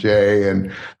Sharon and Jay.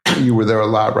 And you were there a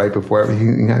lot right before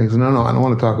everything. He said, no, I don't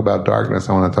want to talk about darkness.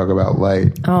 I want to talk about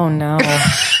light. Oh, no.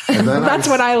 And then That's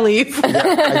when I leave.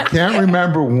 I can't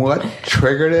remember what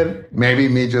triggered it. Maybe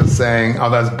me just saying,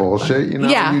 oh, that's bullshit. You know,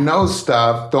 you know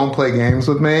stuff. Don't play games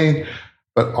with me.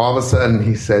 But all of a sudden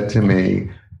he said to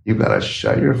me, you got to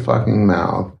shut your fucking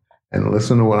mouth and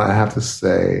listen to what I have to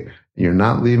say. You're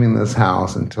not leaving this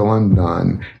house until I'm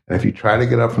done. And if you try to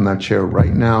get up from that chair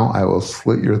right now, I will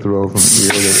slit your throat from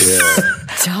ear to ear.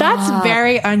 That's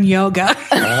very un-yoga.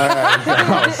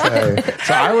 I'll say.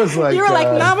 So I was like... You were like,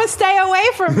 namaste away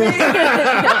from me.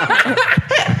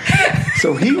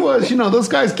 So he was, you know, those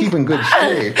guys keep in good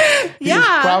shape. He was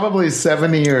probably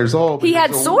 70 years old. He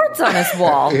had swords on his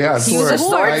wall. Yeah, he was a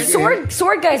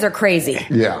sword guys are crazy.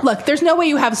 Yeah. Look, there's no way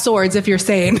you have swords if you're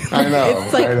sane. I know.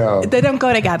 It's like, I know. They don't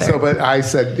go together. So, but I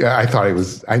said, I thought he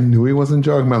was, I knew he wasn't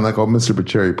joking, but I'm like, oh, Mr.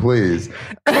 Bucheri, please.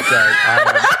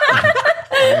 I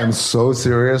am so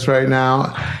serious right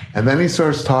now. And then he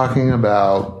starts talking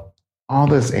about all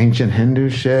this ancient Hindu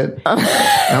shit.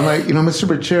 And I'm like, you know, Mr.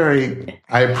 Bucheri,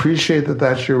 I appreciate that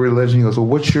that's your religion. He goes, well,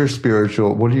 what's your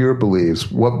spiritual? What are your beliefs?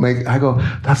 I go,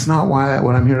 that's not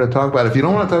what I'm here to talk about. If you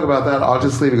don't want to talk about that, I'll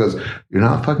just leave. He goes, you're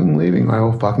not fucking leaving. I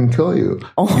will fucking kill you.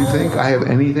 You think I have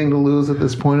anything to lose at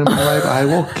this point in my life? I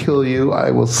will kill you.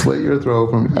 I will slit your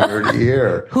throat from ear to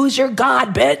ear. Who's your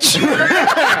God, bitch?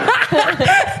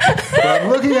 But I'm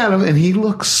looking at him, and he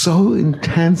looks so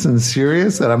intense and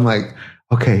serious that I'm like,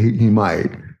 okay, he might.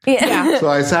 Yeah. So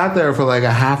I sat there for like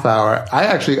a half hour. I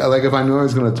actually, like, if I knew I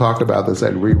was going to talk about this,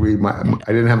 I'd reread I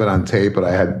didn't have it on tape, but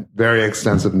I had very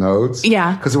extensive notes.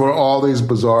 Yeah. Because there were all these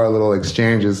bizarre little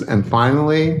exchanges. And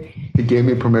finally, he gave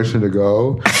me permission to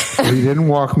go. But he didn't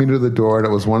walk me to the door. And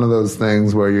it was one of those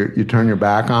things where you turn your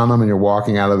back on them and you're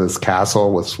walking out of this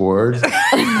castle with swords.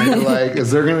 And you're like,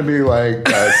 is there going to be like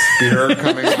a spear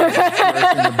coming out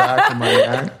in the back of my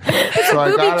neck? So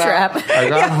I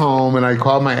got home, and I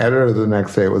called my editor the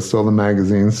next day. It was still the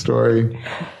magazine story.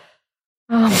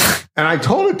 And I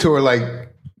told it to her, like,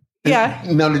 yeah.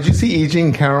 No, did you see E.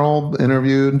 Jean Carroll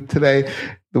interviewed today?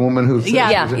 The woman who said,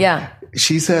 yeah.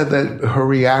 she said that her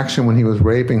reaction when he was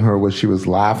raping her was she was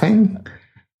laughing.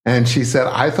 And she said,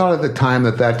 I thought at the time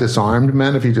that disarmed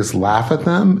men if you just laugh at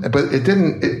them. But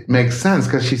it makes sense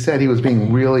because she said he was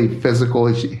being really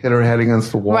physical. She hit her head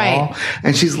against the wall. Right.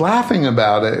 And she's laughing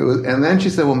about it. And then she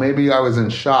said, well, maybe I was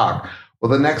in shock.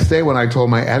 Well, the next day when I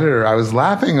told my editor, I was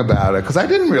laughing about it because I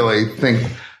didn't really think.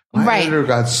 My editor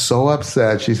got so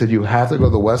upset. She said, you have to go to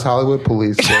the West Hollywood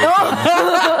Police Station,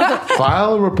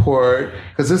 file a report,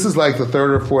 because this is like the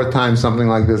third or fourth time something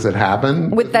like this had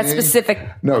happened. With that specific...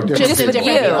 No, just with you.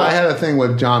 I had a thing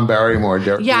with John Barrymore. I'm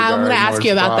going to ask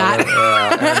you about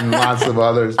that. And lots of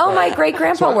others. Oh, my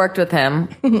great-grandpa worked with him.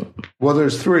 Well,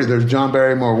 there's three. There's John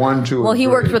Barrymore, 1, 2, Well, he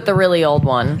worked with the really old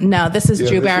one. No, this is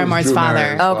Drew Barrymore's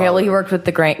father. Okay, well, he worked with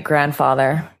the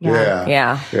great-grandfather.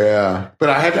 Yeah. But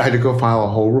I had to go file a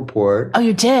whole report. Oh,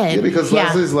 you did? Yeah, because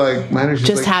Leslie's like,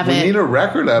 just have we need a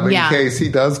record of it in case he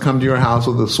does come to your house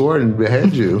with a sword and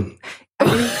behead you.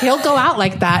 He'll go out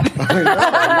like that.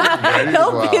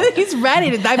 He's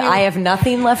ready to. I have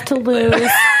nothing left to lose.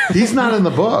 He's not in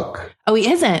the book. Oh,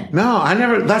 he isn't? No, I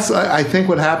never. I think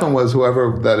what happened was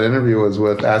whoever that interview was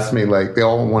with asked me, like, they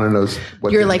all want to know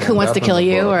what. You're like, who wants to kill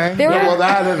you? Or well,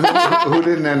 that and who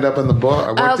didn't end up in the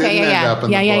book? What didn't end up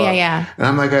in the book? Yeah. And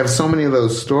I'm like, I have so many of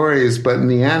those stories, but in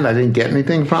the end, I didn't get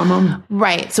anything from them.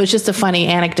 Right. So it's just a funny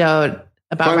anecdote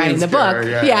about writing the book.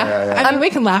 Yeah. I mean,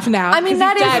 we can laugh now. I mean,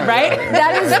 that is dead, right?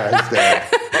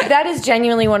 That is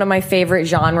genuinely one of my favorite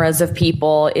genres of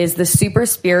people, is the super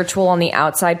spiritual on the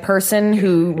outside person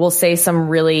who will say some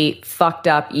really fucked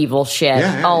up evil shit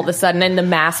all of a sudden, and the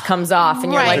mask comes off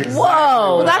and you're like, whoa.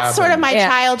 Well, that's sort of my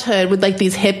childhood with like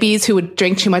these hippies who would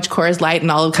drink too much Coors Light and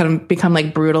all kind of become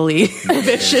like brutally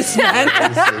vicious men.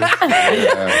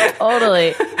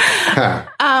 Totally.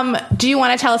 Do you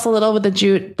want to tell us a little with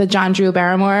the John Drew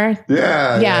Barrymore?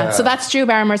 Yeah. So that's Drew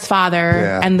Barrymore's father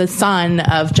and the son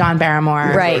of John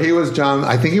Barrymore. Right. So he was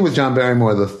I think he was John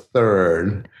Barrymore the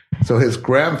third. So his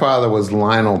grandfather was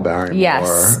Lionel Barrymore.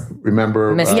 Yes.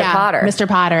 Remember? Mr. Potter. Mr.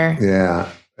 Potter.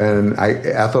 Yeah. And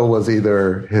Ethel was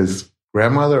either his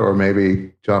grandmother or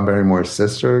maybe John Barrymore's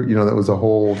sister. You know, that was a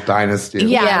whole dynasty.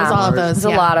 Yeah, it was all of those.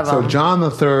 There's a lot of them. So John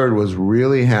III was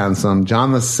really handsome.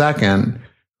 John II,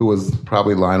 who was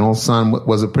probably Lionel's son,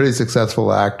 was a pretty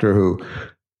successful actor who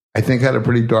I think had a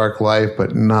pretty dark life,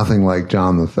 but nothing like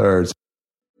John III.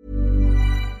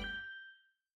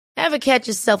 Ever catch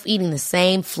yourself eating the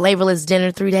same flavorless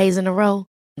dinner 3 days in a row?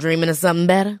 Dreaming of something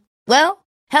better? Well,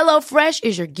 HelloFresh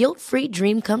is your guilt-free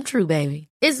dream come true, baby.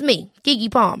 It's me,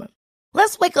 Keke Palmer.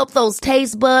 Let's wake up those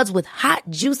taste buds with hot,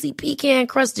 juicy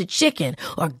pecan-crusted chicken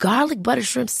or garlic butter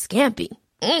shrimp scampi.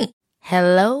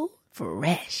 Hello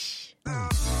Fresh.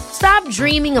 Stop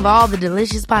dreaming of all the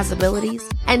delicious possibilities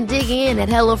and dig in at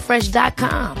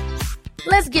HelloFresh.com.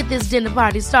 Let's get this dinner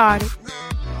party started.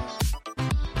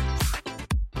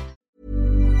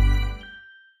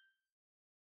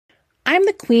 I'm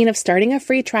the queen of starting a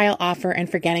free trial offer and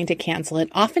forgetting to cancel it,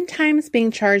 oftentimes being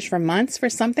charged for months for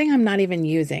something I'm not even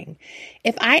using.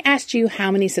 If I asked you how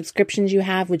many subscriptions you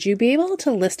have, would you be able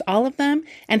to list all of them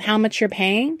and how much you're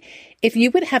paying? If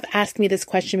you would have asked me this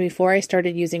question before I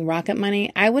started using Rocket Money,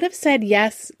 I would have said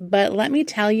yes, but let me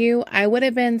tell you, I would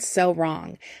have been so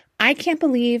wrong. I can't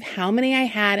believe how many I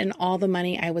had and all the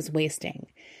money I was wasting.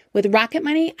 With Rocket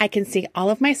Money, I can see all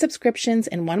of my subscriptions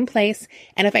in one place,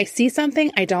 and if I see something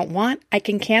I don't want, I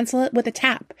can cancel it with a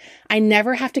tap. I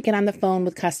never have to get on the phone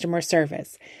with customer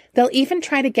service. They'll even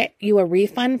try to get you a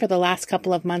refund for the last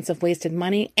couple of months of wasted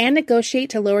money and negotiate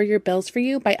to lower your bills for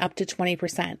you by up to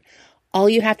 20%. All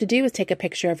you have to do is take a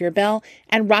picture of your bill,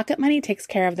 and Rocket Money takes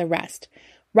care of the rest.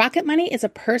 Rocket Money is a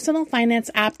personal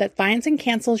finance app that finds and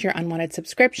cancels your unwanted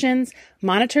subscriptions,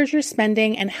 monitors your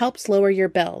spending, and helps lower your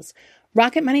bills.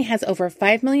 Rocket Money has over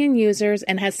 5 million users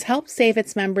and has helped save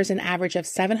its members an average of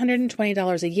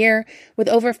 $720 a year with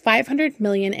over 500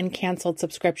 million in canceled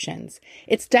subscriptions.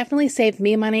 It's definitely saved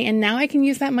me money, and now I can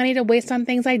use that money to waste on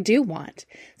things I do want.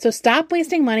 So stop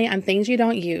wasting money on things you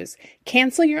don't use.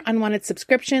 Cancel your unwanted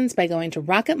subscriptions by going to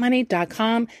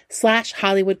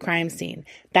rocketmoney.com/Hollywood Crime Scene.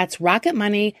 That's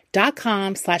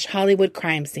rocketmoney.com/Hollywood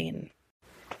Crime Scene.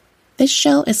 This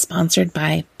show is sponsored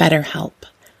by BetterHelp.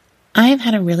 I've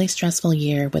had a really stressful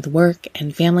year with work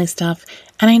and family stuff,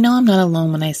 and I know I'm not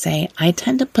alone when I say I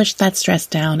tend to push that stress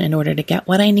down in order to get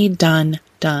what I need done,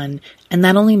 and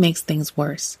that only makes things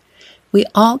worse. We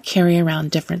all carry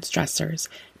around different stressors,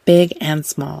 big and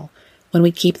small. When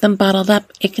we keep them bottled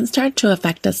up, it can start to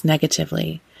affect us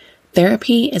negatively.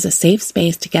 Therapy is a safe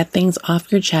space to get things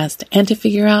off your chest and to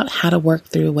figure out how to work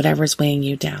through whatever's weighing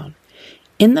you down.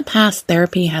 In the past,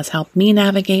 therapy has helped me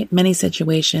navigate many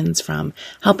situations, from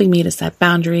helping me to set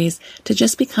boundaries to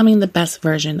just becoming the best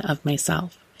version of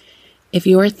myself. If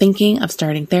you are thinking of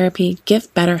starting therapy,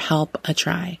 give BetterHelp a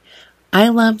try. I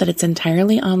love that it's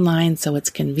entirely online, so it's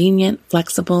convenient,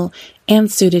 flexible,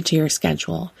 and suited to your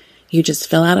schedule. You just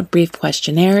fill out a brief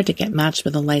questionnaire to get matched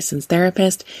with a licensed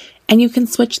therapist, and you can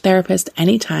switch therapists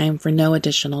anytime for no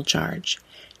additional charge.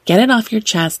 Get it off your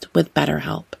chest with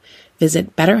BetterHelp.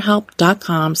 Visit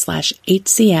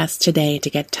BetterHelp.com/HCS today to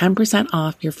get 10%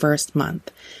 off your first month.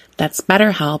 That's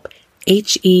BetterHelp,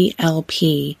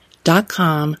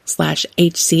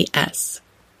 HELP.com/HCS.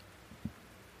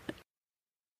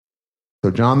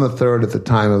 So John III at the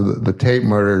time of the Tate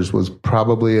murders was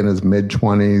probably in his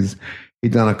mid-20s.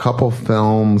 He'd done a couple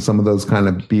films, some of those kind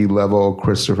of B-level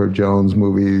Christopher Jones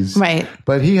movies. Right.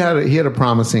 But he had a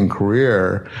promising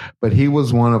career, but he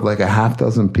was one of like a half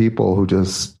dozen people who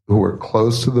were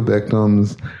close to the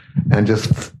victims and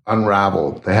just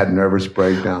unraveled. They had nervous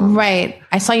breakdowns. Right.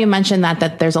 I saw you mention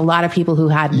that there's a lot of people who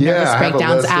had nervous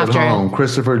breakdowns after. At home.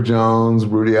 Christopher Jones,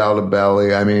 Rudy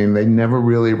Aldabelli. I mean, they never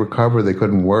really recovered. They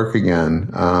couldn't work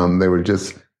again. They were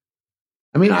just...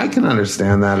 I mean, I can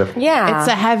understand that. It's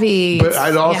a heavy... But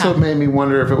it also made me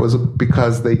wonder if it was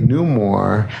because they knew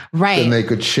more than they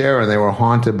could share, and they were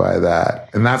haunted by that.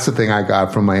 And that's the thing I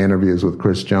got from my interviews with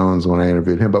Chris Jones when I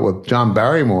interviewed him. But with John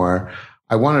Barrymore,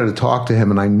 I wanted to talk to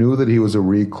him, and I knew that he was a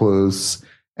recluse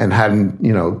and hadn't,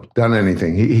 done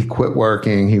anything. He quit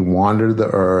working. He wandered the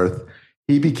earth.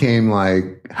 He became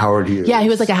like Howard Hughes. Yeah, he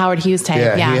was like a Howard Hughes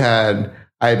type. Yeah.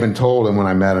 I had been told, and when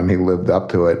I met him, he lived up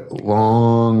to it.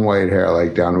 Long white hair,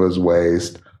 like down to his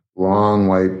waist, long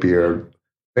white beard,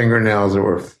 fingernails that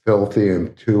were filthy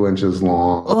and 2 inches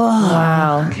long. Oh,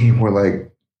 wow. He wore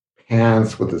like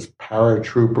pants with this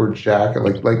paratrooper jacket,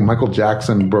 like Michael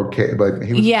Jackson brocade, but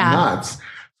he was nuts.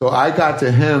 So I got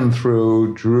to him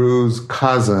through Drew's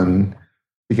cousin.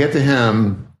 To get to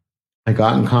him, I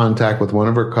got in contact with one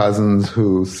of her cousins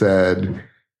who said,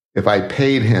 if I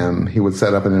paid him, he would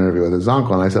set up an interview with his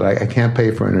uncle. And I said, I can't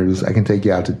pay for interviews. I can take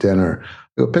you out to dinner.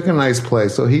 Go pick a nice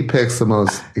place. So he picks the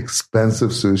most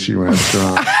expensive sushi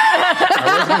restaurant.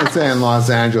 I was going to say in Los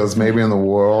Angeles, maybe in the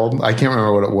world. I can't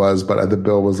remember what it was, but the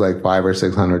bill was like $500 or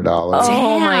 $600.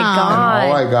 Oh my God.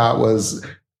 And all I got was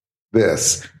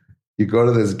this. You go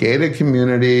to this gated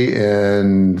community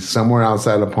in somewhere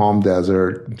outside of Palm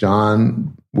Desert.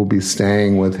 John will be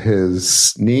staying with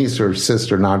his niece or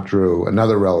sister, not Drew,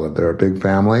 another relative. They're a big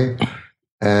family.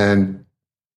 And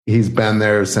he's been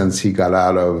there since he's in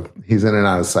and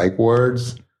out of psych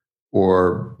wards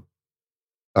or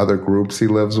other groups he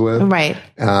lives with. Right.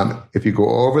 If you go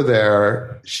over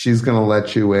there, she's going to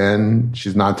let you in.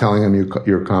 She's not telling him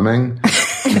you're coming.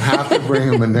 You have to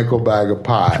bring him a nickel bag of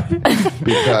pot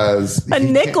because a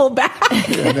nickel bag.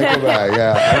 A nickel bag,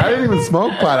 yeah. And I didn't even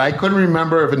smoke pot. I couldn't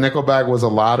remember if a nickel bag was a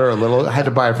lot or a little. I had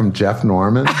to buy it from Jeff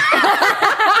Norman.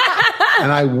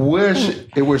 And I wish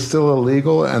it were still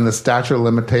illegal and the statute of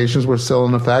limitations were still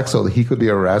in effect so that he could be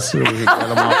arrested. We could get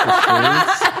him off the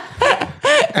streets.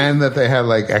 And that they had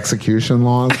like execution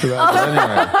laws for that. But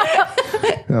anyway,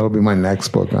 that'll be my next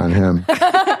book on him.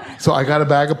 So I got a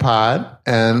bag of pot,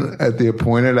 and at the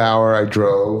appointed hour, I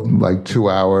drove like 2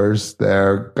 hours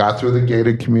there, got through the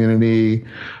gated community,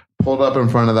 pulled up in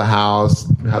front of the house,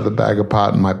 had the bag of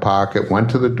pot in my pocket,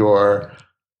 went to the door,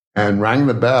 and rang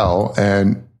the bell.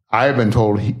 And I had been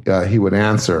told he would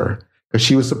answer because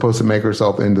she was supposed to make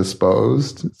herself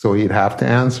indisposed, so he'd have to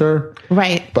answer.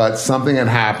 Right. But something had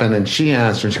happened, and she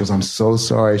answered. She goes, "I'm so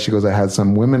sorry." She goes, "I had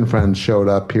some women friends showed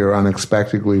up here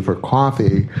unexpectedly for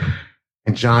coffee."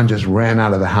 And John just ran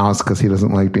out of the house because he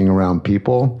doesn't like being around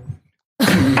people.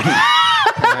 And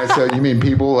I said, "You mean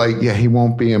people?" Like, yeah, he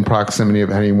won't be in proximity of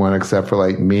anyone except for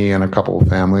like me and a couple of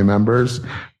family members.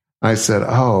 I said,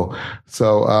 "Oh."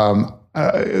 So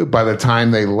by the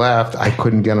time they left, I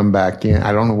couldn't get him back in.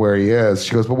 I don't know where he is.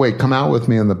 She goes, "But wait, come out with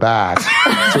me in the back."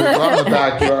 So we go in the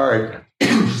backyard.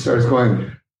 She starts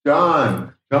going,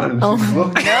 John. And she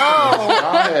looked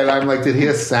and I'm like, did he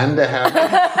ascend to heaven?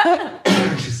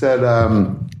 She said,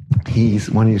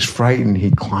 when he's frightened,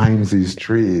 he climbs these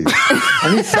trees.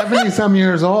 And he's 70-some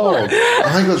years old.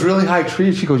 I think those really high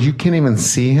trees. She goes, you can't even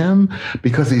see him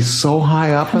because he's so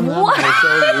high up in them.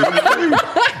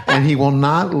 And he will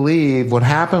not leave. What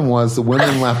happened was the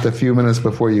women left a few minutes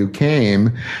before you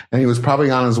came, and he was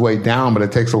probably on his way down, but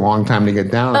it takes a long time to get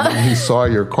down. And then he saw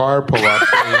your car pull up.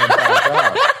 So he went back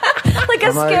up. Like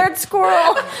a scared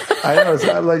squirrel. I know.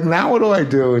 So I'm like, now what do I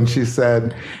do? And she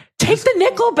said, take the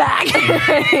nickel bag.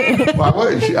 Well,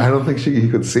 I don't think he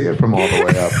could see it from all the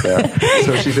way up there.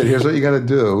 So she said, here's what you got to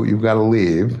do. You've got to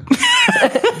leave.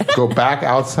 go back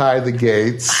outside the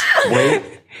gates, wait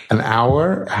an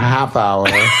hour, a half hour,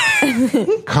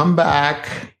 come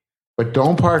back, but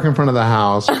don't park in front of the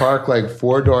house. Park like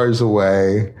 4 doors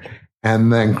away,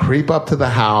 and then creep up to the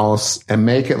house and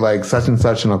make it like such and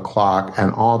such an o'clock,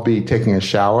 and I'll be taking a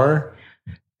shower.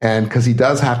 And because he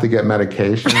does have to get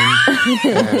medication,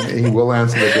 and he will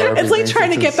answer the door. It's like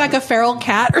trying to get back a feral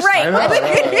cat or something.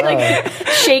 Right. Like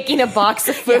shaking a box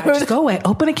of food. Yeah, just go away.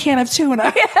 Open a can of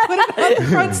tuna. Put it on the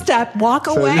front step. Walk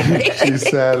away. She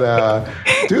said,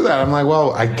 do that. I'm like,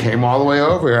 well, I came all the way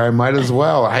over here. I might as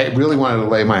well. I really wanted to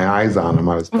lay my eyes on him.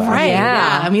 I was back. Right.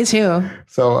 Yeah, me too.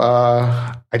 So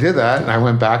I did that, and I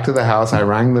went back to the house. I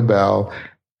rang the bell.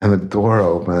 And the door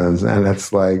opens, and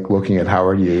it's like looking at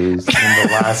Howard Hughes in the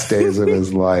last days of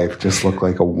his life. Just looked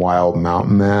like a wild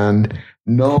mountain man.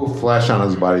 No flesh on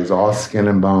his body. He's all skin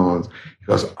and bones. He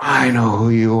goes, I know who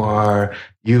you are.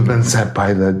 You've been sent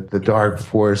by the dark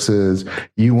forces.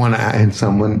 You want to, and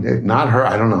someone, not her,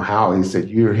 I don't know how. He said,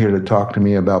 you're here to talk to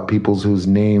me about people whose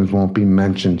names won't be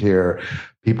mentioned here.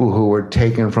 People who were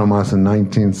taken from us in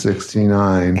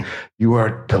 1969. You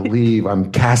are to leave.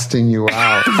 I'm casting you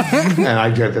out. And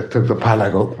I took the pot.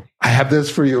 I go, I have this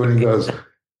for you. And he goes, are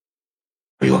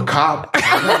you a cop?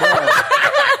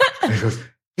 And he goes,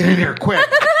 get in here quick.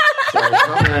 So I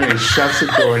come in and he shuts the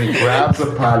door and he grabs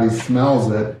the pot. He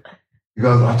smells it. He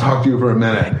goes, I'll talk to you for a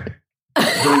minute. He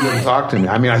didn't talk to me.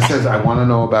 I mean, I said, I want to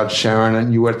know about Sharon,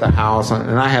 and you were at the house,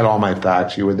 and I had all my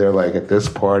facts. You were there like at this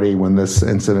party when this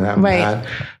incident happened. Right. And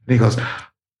he goes,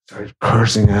 started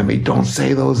cursing at me. Don't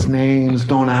say those names.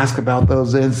 Don't ask about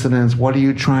those incidents. What are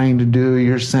you trying to do?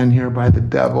 You're sent here by the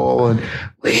devil, and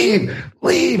leave.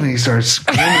 And he started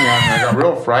screaming at me. I got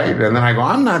real frightened. And then I go,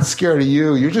 I'm not scared of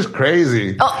you. You're just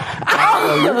crazy.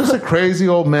 You're just a crazy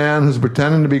old man who's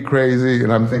pretending to be crazy.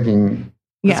 And I'm thinking,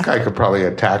 this guy could probably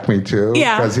attack me too,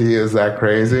 because he is that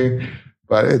crazy.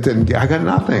 But it didn't. I got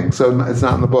nothing, so it's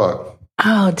not in the book.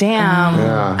 Oh, damn!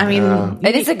 Yeah, I mean,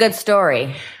 it is a good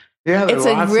story. Yeah, it's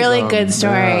a really good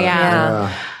story.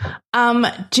 Yeah.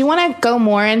 Do you want to go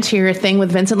more into your thing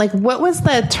with Vincent? Like, what was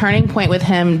the turning point with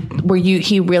him where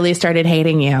he really started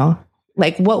hating you?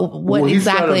 Like, what he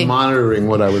exactly? Started monitoring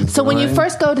what I was doing. So when you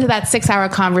first go to that 6-hour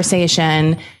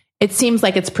conversation, it seems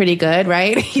like it's pretty good,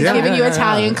 right? He's giving you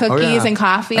Italian cookies and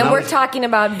coffee. And we're talking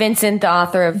about Vincent, the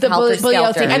author of Helter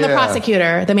Skelter. And the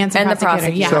prosecutor, the Manson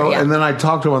prosecutor. Yeah. So, and then I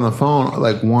talked to him on the phone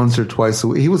like once or twice a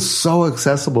week. He was so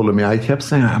accessible to me. I kept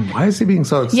saying, why is he being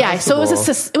so accessible? Yeah, so it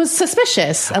was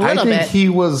suspicious a little bit. I think he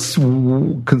was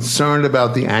concerned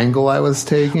about the angle I was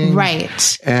taking.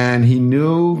 Right. And he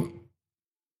knew,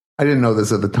 I didn't know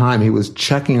this at the time, he was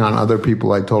checking on other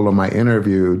people I told him I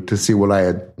interviewed to see what I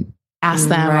had asked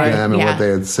them and what they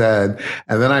had said.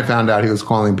 And then I found out he was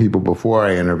calling people before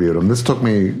I interviewed him. This took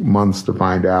me months to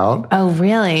find out. Oh,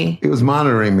 really? He was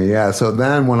monitoring me, yeah. So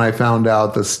then when I found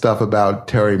out the stuff about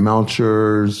Terry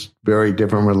Melcher's very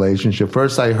different relationship,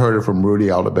 first I heard it from Rudy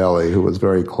Altobelli, who was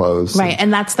very close. Right,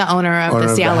 and that's the owner of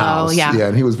the Cielo. Yeah,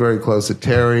 and he was very close to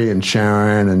Terry and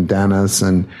Sharon and Dennis,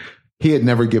 and he had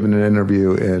never given an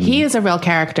interview. He is a real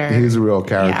character. He's a real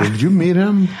character. Yeah. Did you meet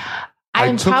him?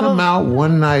 I took him out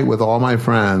one night with all my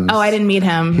friends. Oh, I didn't meet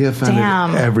him. He offended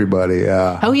everybody,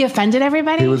 yeah. Oh, he offended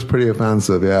everybody? He was pretty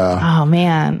offensive, yeah. Oh,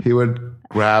 man. He would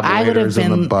grab waiters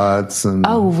in the butts. And,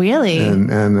 oh, really? And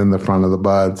in the front of the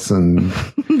butts. And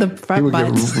the front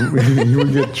butts. He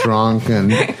would get drunk.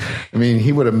 And, I mean,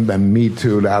 he would have been Me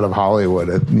Too'd out of Hollywood.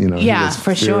 Yeah, he was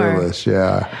for fearless, sure.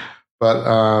 Yeah. But,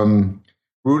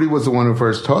 Rudy was the one who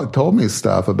first told me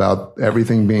stuff about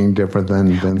everything being different than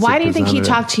Vincent. Why do you think he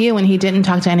talked to you when he didn't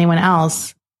talk to anyone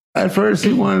else? At first,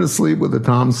 he wanted to sleep with the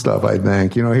Tom stuff, I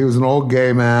think. You know, he was an old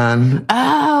gay man.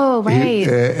 Oh, right.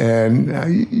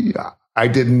 I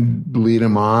didn't lead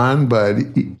him on, but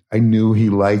I knew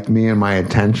he liked me and my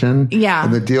attention. Yeah.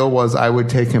 And the deal was I would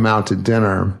take him out to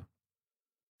dinner.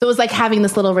 So it was like having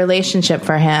this little relationship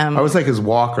for him. I was like his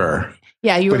walker.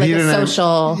 Yeah, you were like a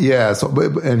social. Yeah,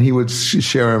 and he would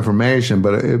share information,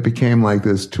 but it became like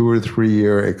this 2 or 3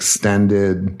 year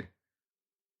extended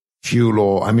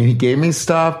feudal. I mean, he gave me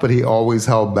stuff, but he always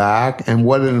held back. And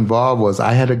what it involved was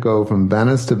I had to go from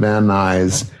Venice to Van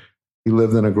Nuys. He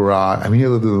lived in a garage. I mean, he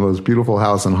lived in the most beautiful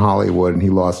house in Hollywood, and he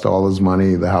lost all his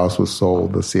money. The house was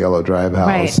sold, the Cielo Drive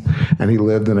house. Right. And he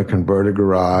lived in a converted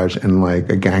garage in like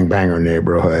a gangbanger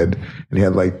neighborhood. And he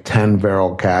had like 10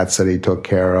 feral cats that he took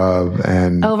care of.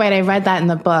 And oh, right. I read that in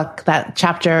the book, that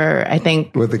chapter, I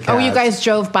think. With the cats. Oh, you guys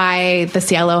drove by the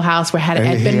Cielo house where it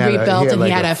had been rebuilt and he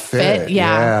had a fit.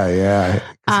 Yeah. Yeah.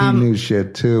 He knew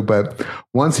shit too. But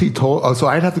once he told, so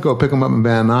I'd have to go pick him up in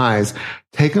Van Nuys,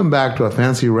 take him back to a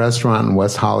fancy restaurant in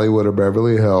West Hollywood or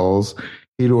Beverly Hills.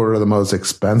 He'd order the most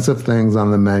expensive things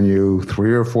on the menu,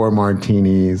 3 or 4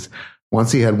 martinis.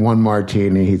 Once he had 1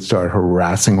 martini, he'd start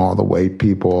harassing all the wait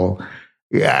people.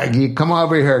 Yeah, you come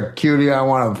over here, cutie. I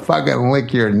want to fucking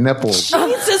lick your nipples.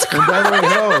 Jesus Christ. In Beverly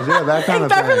Hills, yeah, that kind of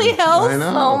Beverly thing. Hills? I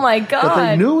know. Oh, my God. But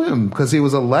they knew him because he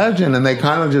was a legend, and they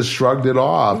kind of just shrugged it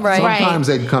off. Right. Sometimes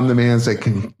they'd come to me and say,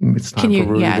 it's time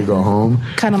for Rudy to go home.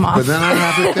 Cut him off. But then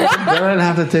I'd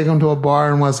have to take him to a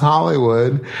bar in West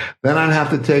Hollywood. Then I'd have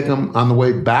to take him on the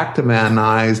way back to Van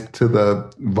Nuys to the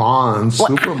Vons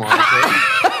supermarket.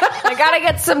 I gotta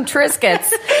get some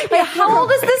Triscuits. Wait, how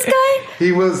old is this guy?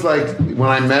 He was like, when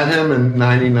I met him in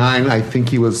 99, I think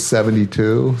he was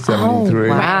 72, 73.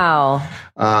 Oh, wow.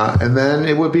 And then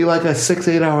it would be like a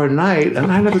 6-8 hour night.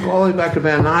 And I'd have to go all the way back to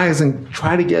Van Nuys and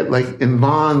try to get, like, in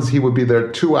Vons, he would be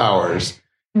there 2 hours.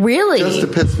 Really? Just to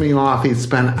piss me off, he'd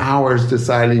spend hours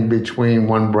deciding between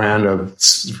one brand of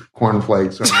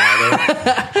cornflakes or another.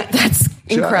 That's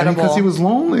incredible. Because he was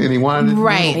lonely and he wanted to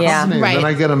Right. Yeah. company. Right. Then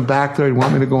I get him back there. He'd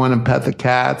want me to go in and pet the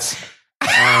cats.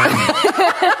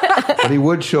 But he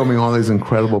would show me all these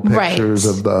incredible pictures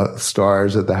of the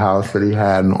stars at the house that he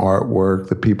had and artwork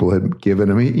that people had given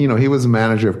him. He was a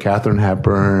manager of Katharine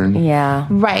Hepburn. Yeah.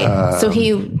 Right. So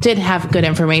he did have good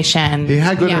information. He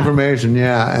had good information,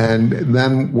 yeah. And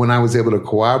then when I was able to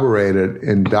corroborate it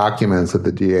in documents at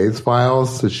the DA's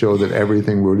files to show that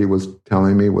everything Rudy was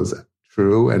telling me was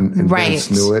true and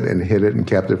Vince knew it and hid it and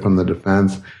kept it from the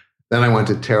defense, then I went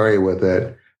to Terry with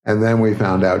it. And then we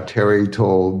found out Terry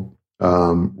told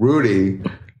Rudy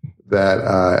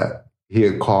that he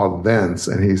had called Vince,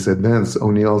 and he said, Vince,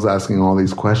 O'Neill's asking all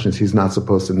these questions. He's not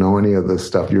supposed to know any of this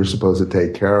stuff. You're supposed to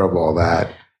take care of all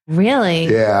that. Really?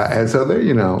 Yeah. And so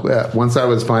there, once I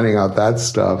was finding out that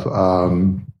stuff,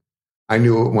 I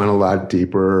knew it went a lot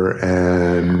deeper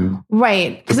and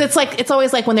right. Because it's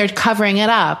always like when they're covering it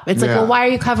up. It's like, well, why are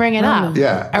you covering it up?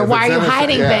 Yeah. Or why are you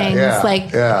hiding things?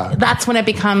 That's when it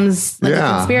becomes like a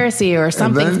conspiracy or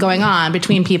something's going on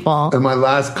between people. And my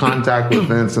last contact with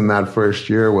Vince in that first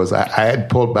year was I had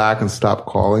pulled back and stopped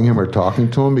calling him or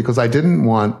talking to him because I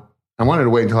wanted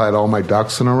to wait until I had all my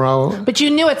ducks in a row. But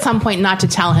you knew at some point not to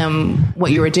tell him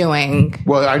what you were doing.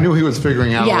 Well, I knew he was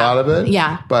figuring out a lot of it.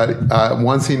 Yeah. But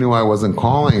once he knew I wasn't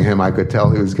calling him, I could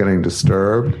tell he was getting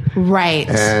disturbed. Right.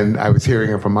 And I was hearing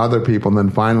it from other people. And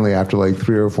then finally, after like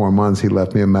 3 or 4 months, he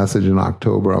left me a message in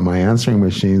October on my answering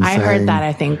machine saying... I heard that,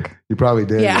 I think. You probably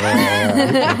did.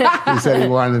 Yeah. He said he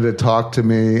wanted to talk to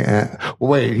me.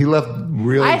 He left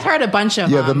really... I've heard a bunch of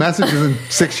them. Yeah, the messages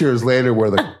 6 years later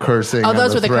were the cursing. Oh,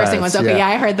 those were the cursing ones. Okay, yeah,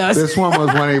 I heard those. This one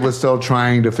was when he was still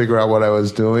trying to figure out what I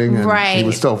was doing. And right. He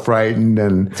was still frightened.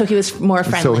 And so he was more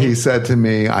friendly. So he said to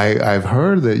me, I've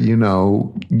heard that,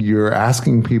 you're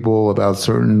asking people about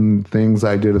certain things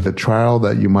I did at the trial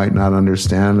that you might not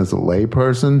understand as a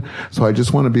layperson. So I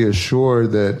just want to be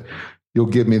assured that you'll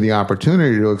give me the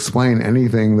opportunity to explain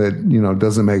anything that,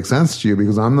 doesn't make sense to you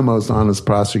because I'm the most honest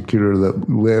prosecutor that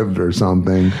lived or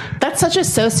something. That's such a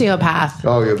sociopath.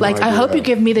 Oh, yeah. Like, I hope you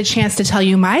give me the chance to tell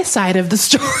you my side of the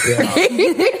story.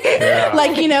 Yeah.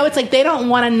 Like, it's like they don't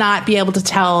want to not be able to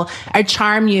tell or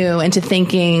charm you into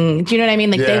thinking, do you know what I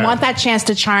mean? Like they want that chance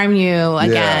to charm you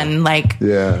again. Yeah. Like,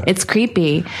 it's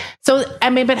creepy. So, I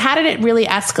mean, but how did it really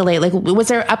escalate? Like, was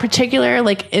there a particular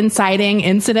inciting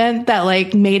incident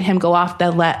that made him go off the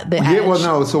edge? Yeah, well,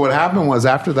 no. So what happened was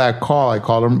after that call, I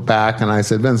called him back and I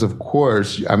said, Vince, of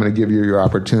course, I'm going to give you your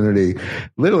opportunity.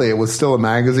 Literally, it was still a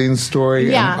magazine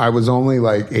story. Yeah. And I was only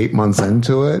 8 months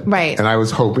into it. Right. And I was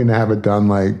hoping to have it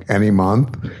done any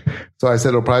month. So I said,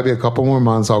 it'll probably be a couple more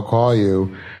months. I'll call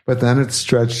you. But then it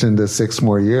stretched into 6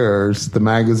 more years. The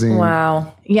magazine.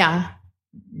 Wow. Yeah.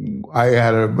 I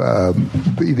had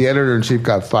the editor-in-chief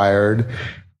got fired,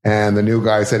 and the new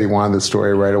guy said he wanted the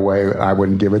story right away. I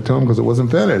wouldn't give it to him because it wasn't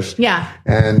finished. Yeah.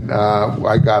 And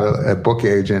I got a book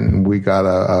agent, and we got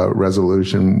a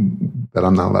resolution that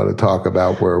I'm not allowed to talk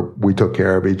about where we took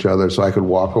care of each other so I could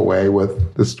walk away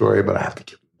with the story, but I have to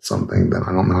give him something that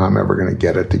I don't know how I'm ever going to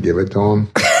get it to give it to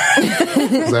him.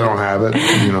 Because I don't have it,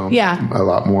 a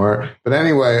lot more. But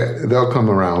anyway, they'll come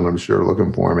around, I'm sure,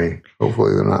 looking for me.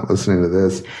 Hopefully they're not listening to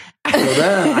this. So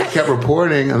then I kept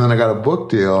reporting, and then I got a book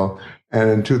deal. And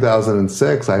in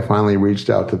 2006, I finally reached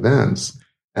out to Vince.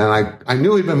 And I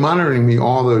knew he'd been monitoring me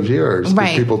all those years.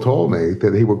 Right. People told me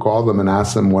that he would call them and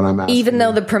ask them what I'm asking. Even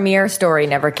though the premiere story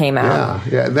never came out.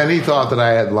 Yeah. Then he thought that I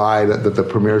had lied, that the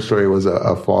premiere story was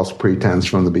a false pretense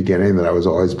from the beginning, that I was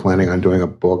always planning on doing a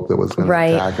book that was going to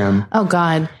attack him. Oh,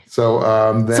 God. So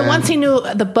so once he knew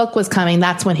the book was coming,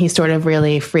 that's when he sort of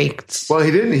really freaked. Well,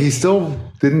 he didn't. He still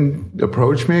didn't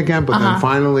approach me again. But then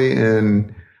finally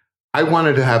I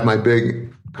wanted to have my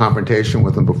big confrontation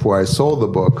with him before I sold the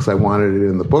book because I wanted it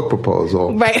in the book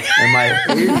proposal. Right. And my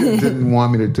agent didn't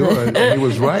want me to do it. And he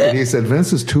was right. He said,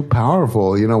 Vince is too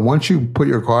powerful. Once you put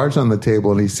your cards on the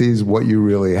table and he sees what you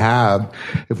really have,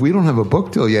 if we don't have a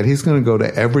book deal yet, he's going to go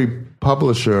to every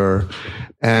publisher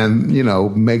and,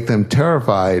 make them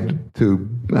terrified to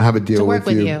have a deal with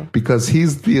you because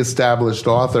he's the established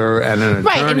author and an attorney.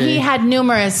 Right. And he had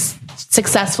numerous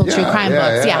successful true crime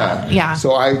books. Yeah.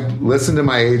 So I listened to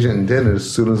my agent and did it as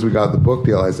soon as we got the book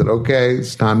deal. I said, okay,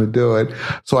 it's time to do it.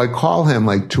 So I call him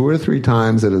like 2 or 3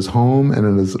 times at his home and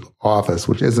at his office,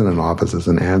 which isn't an office. It's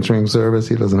an answering service.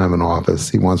 He doesn't have an office.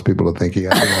 He wants people to think he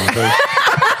has an office.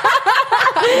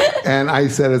 And I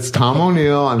said, it's Tom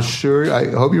O'Neill. I'm sure, I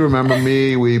hope you remember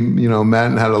me. We, met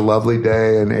and had a lovely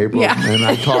day in April. Yeah. And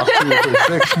I talked to you for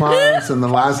 6 months. And the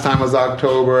last time was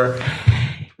October.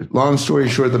 Long story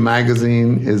short, the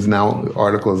magazine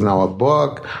article is now a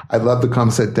book. I'd love to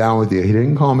come sit down with you. He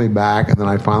didn't call me back. And then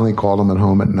I finally called him at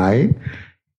home at night.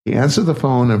 He answered the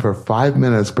phone and for 5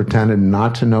 minutes pretended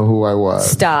not to know who I was.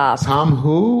 Stop. Tom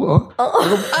who?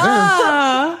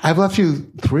 I've left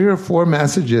you 3 or 4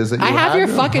 messages that you I have your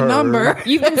fucking number.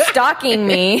 You've been stalking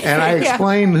me. And I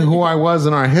explained who I was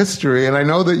in our history. And I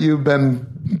know that you've been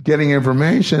getting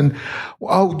information. This is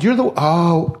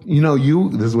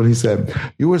what he said.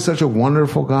 You were such a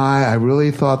wonderful guy. I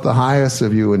really thought the highest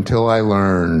of you until I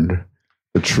learned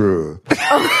the truth.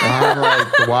 I'm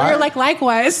like, what? You're like,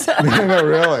 likewise. No,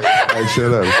 really. I should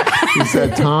have. He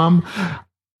said, Tom,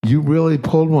 you really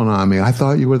pulled one on me. I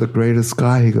thought you were the greatest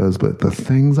guy. He goes, but the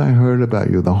things I heard about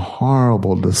you, the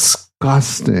horrible,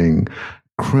 disgusting,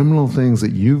 criminal things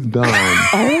that you've done.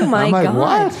 Oh my I'm like, God.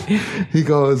 What? He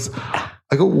goes,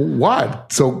 I go,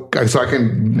 what? So I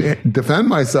can defend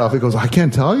myself. He goes, I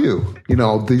can't tell you.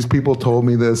 These people told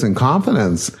me this in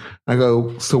confidence. I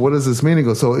go, so what does this mean? He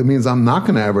goes, so it means I'm not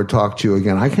going to ever talk to you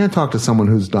again. I can't talk to someone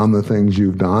who's done the things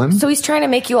you've done. So he's trying to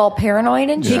make you all paranoid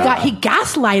and shit? He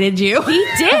gaslighted you. He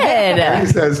did. He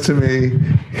says to me,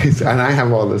 and I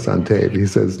have all this on tape. He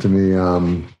says to me,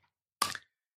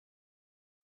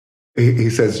 he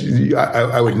says,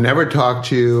 I would never talk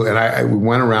to you. And I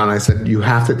went around. I said, you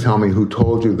have to tell me who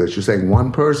told you this. You're saying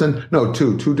one person? No,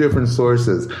 two different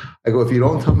sources. I go, if you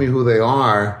don't tell me who they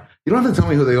are, you don't have to tell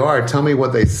me who they are. Tell me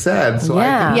what they said. So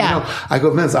I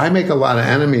go, Vince, I make a lot of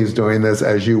enemies doing this,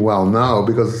 as you well know,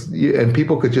 and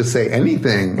people could just say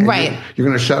anything. Right. You're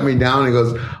going to shut me down. He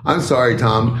goes, I'm sorry,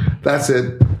 Tom. That's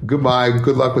it. Goodbye.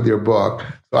 Good luck with your book.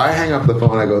 So I hang up the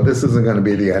phone. I go, this isn't going to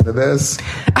be the end of this.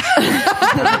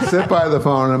 I sit by the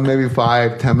phone, and maybe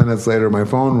 5-10 minutes later, my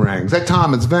phone rings. Hey,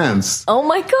 Tom, it's Vince. Oh,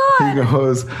 my God. He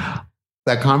goes,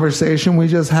 that conversation we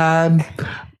just had,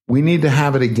 we need to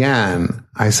have it again.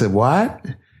 I said, what?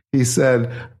 He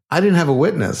said, I didn't have a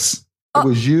witness. It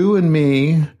was you and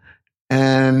me,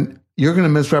 and you're going to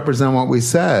misrepresent what we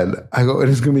said. I go, it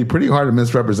is going to be pretty hard to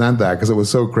misrepresent that because it was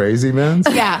so crazy, Vince.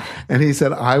 Yeah. And he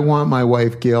said, I want my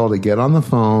wife, Gail, to get on the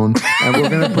phone, and we're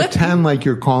going to pretend like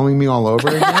you're calling me all over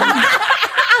again.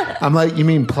 I'm like, you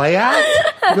mean play act?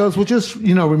 He goes, well, just,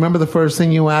 remember the first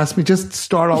thing you asked me? Just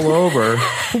start all over.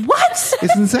 What?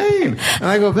 It's insane. And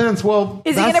I go, Vince, well...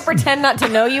 Is he going to pretend not to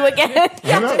know you again? Wait, who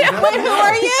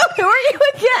are you? Who are you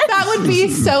again? That would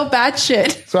be so bad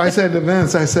shit. So I said to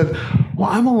Vince, well,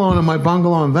 I'm alone in my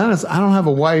bungalow in Venice. I don't have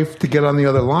a wife to get on the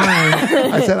other line.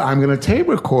 I said, I'm going to tape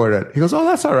record it. He goes, oh,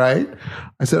 that's all right.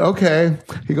 I said, okay.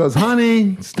 He goes,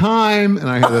 honey, it's time. And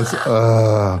I hear this,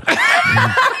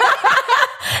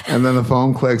 And then the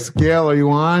phone clicks. Gail, are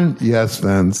you on? Yes,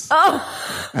 Vince.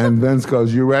 Oh. And Vince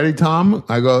goes, you ready, Tom?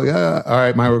 I go, yeah. All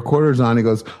right, my recorder's on. He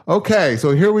goes, okay,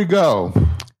 so here we go.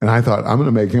 And I thought, I'm going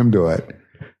to make him do it.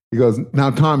 He goes,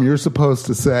 now, Tom, you're supposed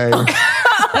to say...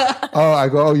 Oh, I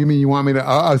go, oh, you mean you want me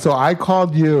to... so I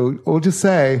called you. We'll just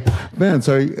say, Vince,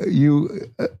 are you...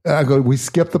 I go, we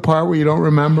skipped the part where you don't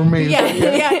remember me?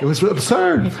 Yeah. It was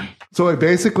absurd. So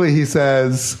basically he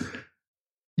says...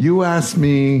 You asked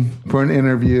me for an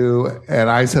interview, and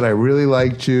I said I really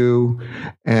liked you,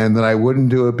 and that I wouldn't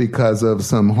do it because of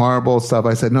some horrible stuff.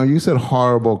 I said, no, you said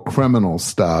horrible criminal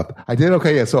stuff. I did,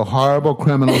 okay, yeah, so horrible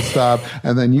criminal stuff.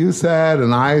 And then you said,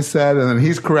 and I said, and then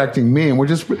he's correcting me, and we're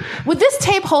just... Would this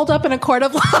tape hold up in a court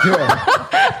of law?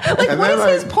 Yeah. What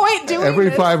is his point doing every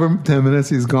this? 5 or 10 minutes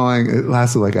he's going, it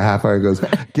lasted like a half hour. He goes,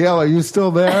 Gail, are you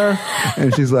still there?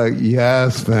 And she's like,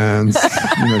 yes, Vince.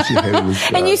 She hated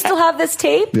this guy. And you still have this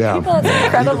tape? tape? Yeah. Oh, that's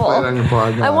incredible. Play it on your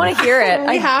podcast. I want to hear it.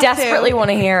 I desperately want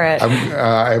to hear it.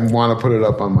 I want to put it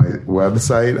up on my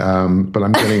website, but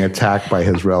I'm getting attacked by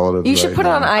his relatives. You should put it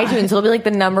on iTunes. It'll be like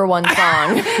the number one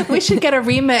song. We should get a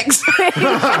remix.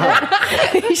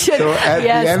 You should. So at the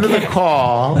end of the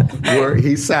call, where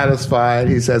he's satisfied,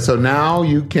 he says, so now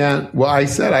you can't, well, I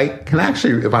said I can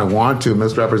actually, if I want to,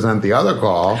 misrepresent the other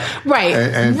call. Right.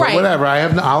 And right. whatever.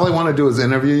 All I want to do is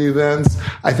interview you, Vince.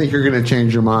 I think you're going to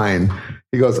change your mind.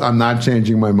 He goes, I'm not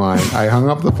changing my mind. I hung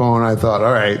up the phone. I thought,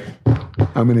 all right,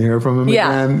 I'm going to hear from him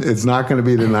again. It's not going to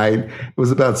be tonight. It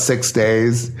was about 6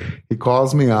 days. He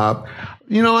calls me up.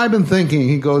 I've been thinking,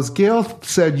 he goes, Gail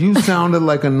said you sounded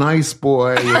like a nice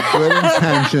boy with good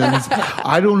intentions.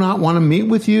 I do not want to meet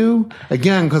with you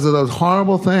again because of those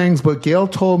horrible things. But Gail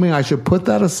told me I should put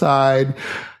that aside.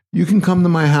 You can come to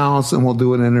my house and we'll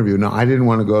do an interview. No, I didn't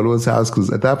want to go to his house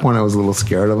because at that point I was a little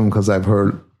scared of him because I've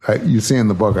heard, you see in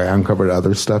the book, I uncovered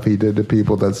other stuff he did to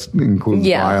people that includes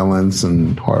violence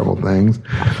and horrible things.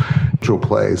 True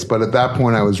place. But at that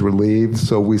point I was relieved.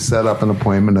 So we set up an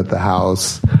appointment at the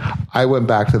house. I went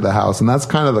back to the house and that's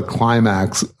kind of the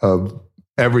climax of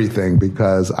everything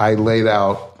because I laid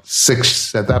out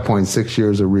 6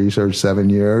 years of research, 7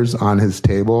 years on his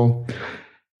table.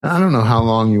 I don't know how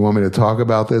long you want me to talk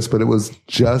about this, but it was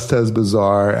just as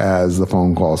bizarre as the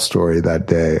phone call story that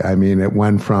day. I mean, it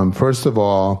went from, first of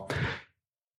all,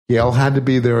 Gail had to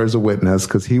be there as a witness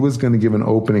because he was going to give an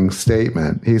opening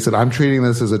statement. He said, I'm treating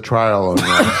this as a trial.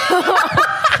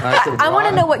 I want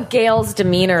to know what Gail's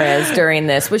demeanor is during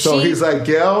this. He's like,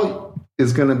 Gail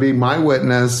is going to be my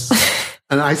witness.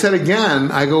 And I said again,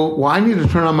 I go, well, I need to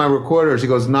turn on my recorders. He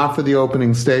goes, not for the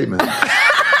opening statement.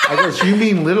 I guess you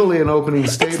mean literally an opening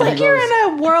statement. It's like you're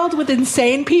in a world with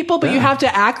insane people, but you have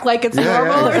to act like it's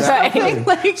normal or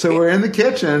something. So we're in the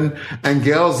kitchen, and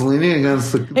Gail's leaning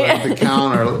against the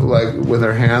counter, like with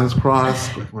her hands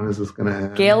crossed. When is this going to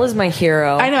end? Gail is my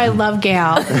hero. I know. I love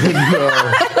Gail.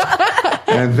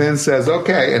 And Vince says,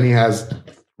 okay. And he has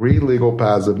 3 legal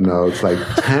pads of notes, like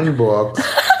 10 books.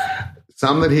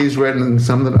 Some that he's written,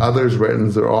 some that others written,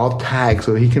 they're all tagged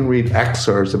so he can read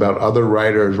excerpts about other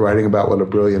writers writing about what a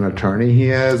brilliant attorney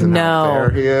he is and how fair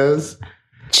he is.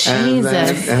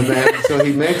 Jesus. And then so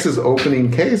he makes his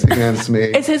opening case against me.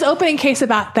 Is his opening case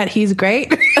about that he's great?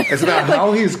 It's about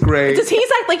how he's great. Does he's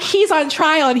like he's on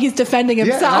trial and he's defending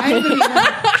himself?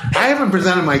 I haven't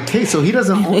presented my case, so he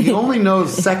only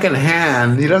knows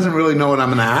secondhand. He doesn't really know what I'm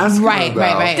going to ask him about.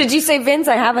 Right. Did you say, Vince,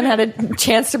 I haven't had a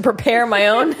chance to prepare my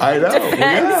own I know.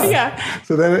 defense? Yeah.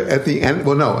 So then at the end,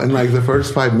 in like the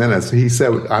first 5 minutes, he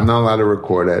said, I'm not allowed to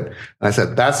record it. And I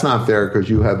said, that's not fair because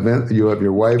you have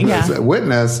your wife as a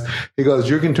witness. He goes,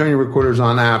 you can turn your recorders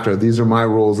on after. These are my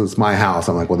rules. It's my house.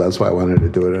 I'm like, well, that's why I wanted to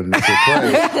do it in this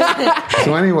place.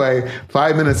 So anyway,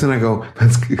 5 minutes in, I go,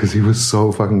 because he was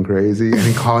so fucking crazy. And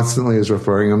he constantly is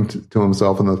referring him to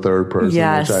himself in the third person,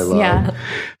 which I love. Yeah.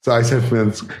 So I said,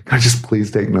 Vince, can I just please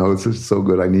take notes? It's so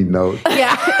good. I need notes.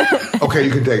 Yeah. Okay,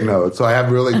 you can take notes. So I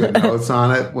have really good notes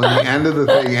on it. When the end of the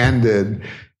thing ended,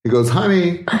 he goes,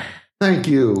 honey, thank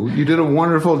you. You did a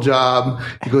wonderful job.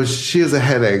 He goes, she has a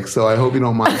headache, so I hope you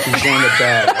don't mind. She's going to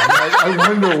bed. I'm like, I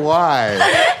wonder why.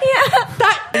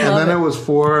 And then it was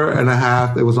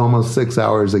 4.5. It was almost 6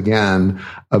 hours again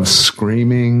of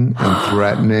screaming and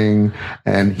threatening.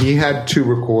 And he had 2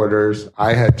 recorders.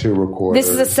 I had 2 recorders.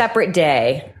 This is a separate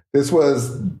day. This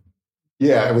was...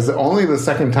 Yeah, it was only the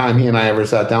second time he and I ever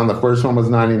sat down. The first one was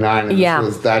 99, and this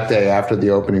was that day after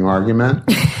the opening argument.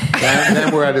 And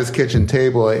then we're at his kitchen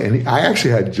table, and I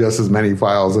actually had just as many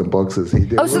files and books as he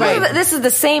did. Oh, so this is the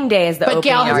same day as the opening. But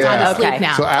Gail has gone to sleep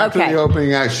now. So after the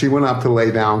opening act, she went up to lay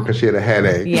down because she had a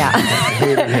headache. Yeah.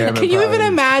 Can you even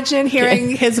imagine hearing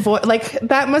his voice? Like,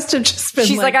 that must have just been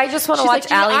She's like, I just want to watch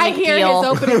Ally I hear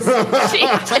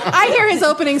his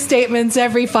opening statements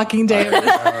every fucking day.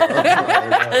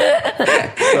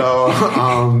 So,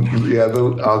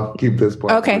 I'll keep this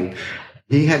point. Okay.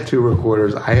 He had 2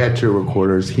 recorders. I had 2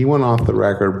 recorders. He went off the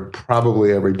record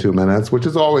probably every 2 minutes, which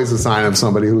is always a sign of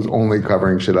somebody who's only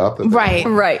covering shit up. Right.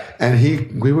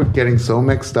 And we were getting so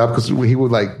mixed up because he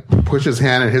would like push his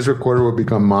hand and his recorder would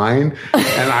become mine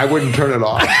and I wouldn't turn it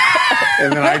off.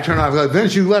 And then I turn off, like,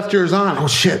 Vince, you left yours on. Oh,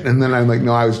 shit. And then I'm like,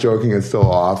 no, I was joking. It's still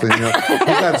off. And he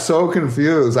got so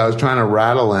confused. I was trying to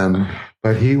rattle him.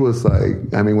 But he was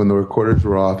like, I mean, when the recorders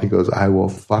were off, he goes, I will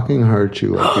fucking hurt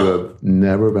you like you have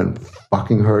never been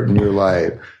fucking hurt in your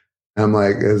life. And I'm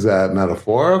like, is that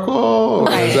metaphorical?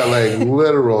 Or is that like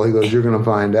literal? He goes, you're going to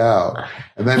find out.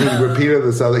 And then he repeated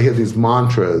this he had these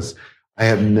mantras. I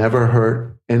have never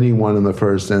hurt anyone in the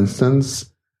first instance.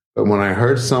 But when I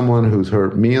hurt someone who's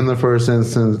hurt me in the first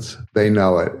instance, they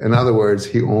know it. In other words,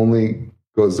 he only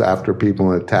goes after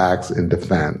people and attacks in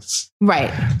defense.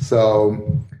 Right.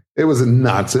 So it was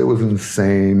nuts. It was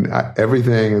insane.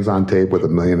 Everything is on tape with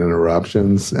 1 million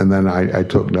interruptions. And then I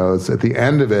took notes. At the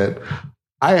end of it,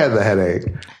 I had the headache,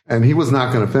 and he was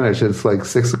not going to finish. It's like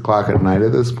 6 o'clock at night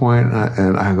at this point,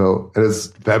 and I go, it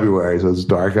is February, so it's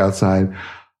dark outside.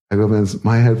 I go, Vince,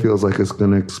 my head feels like it's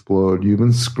going to explode. You've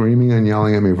been screaming and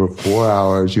yelling at me for 4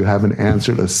 hours. You haven't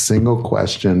answered a single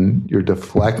question. You're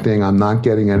deflecting. I'm not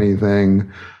getting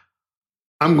anything.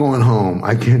 I'm going home.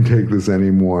 I can't take this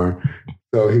anymore.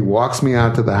 So he walks me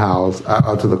out to the house,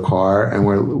 out to the car, and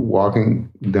we're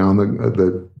walking down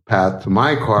the path to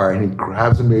my car, and he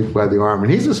grabs me by the arm.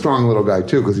 And he's a strong little guy,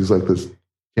 too, because he's like this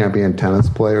champion tennis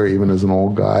player, even as an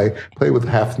old guy. Played with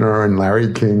Hefner and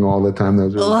Larry King all the time.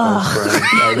 Those are his best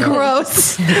friends.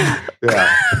 Gross.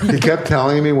 Yeah. He kept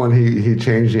telling me when he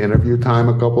changed the interview time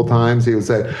a couple times, he would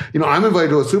say, I'm invited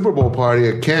to a Super Bowl party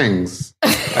at King's. I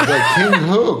was like, King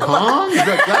who? Kong? He's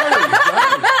like, Larry.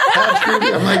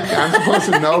 I'm like, I'm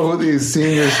supposed to know who these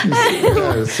seniors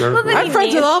are. I'm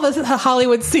friends with all the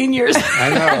Hollywood seniors. I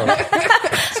know.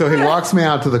 So he walks me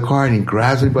out to the car, and he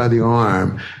grabs me by the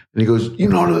arm. And he goes, a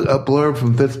blurb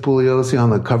from Vince Bugliosi on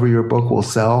the cover of your book will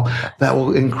sell? That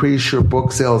will increase your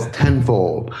book sales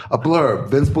tenfold. A blurb,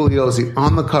 Vince Bugliosi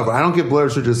on the cover. I don't give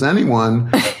blurbs for just anyone.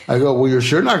 I go, well, you're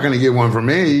sure not going to give one for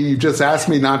me. You just asked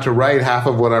me not to write half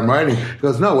of what I'm writing. He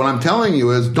goes, no, what I'm telling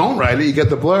you is don't write it. You get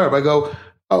the blurb. I go,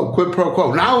 oh, quid pro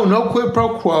quo. No quid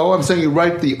pro quo. I'm saying you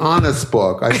write the honest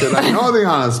book. I said, I know the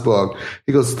honest book.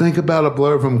 He goes, think about a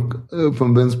blurb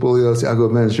from Vince Bugliosi. I go,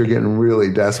 Vince, you're getting really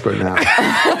desperate now.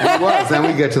 And he was. Then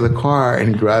we get to the car, and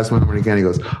he grabs my arm again. He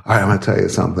goes, all right, I'm going to tell you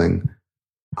something.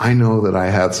 I know that I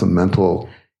have some mental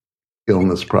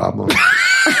illness problems.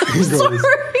 He goes, sorry,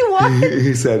 what?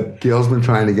 He said, Gail's been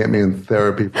trying to get me in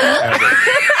therapy forever.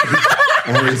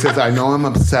 And he says, I know I'm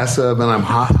obsessive and I'm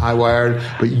high-wired,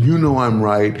 but you know I'm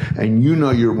right, and you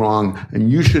know you're wrong,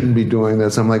 and you shouldn't be doing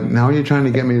this. I'm like, now you're trying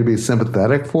to get me to be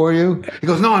sympathetic for you? He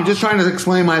goes, no, I'm just trying to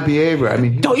explain my behavior. I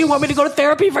mean, don't you want me to go to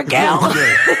therapy for Gail?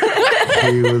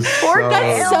 He was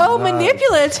so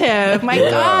manipulative. My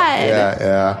God.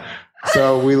 Yeah.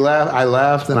 So I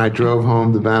left, and I drove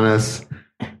home to Venice.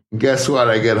 Guess what?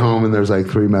 I get home, and there's like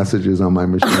 3 messages on my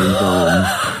machine phone.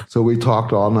 So we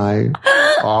talked all night,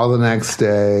 all the next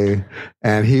day,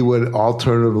 and he would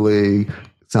alternatively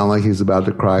sound like he's about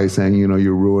to cry, saying,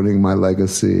 you're ruining my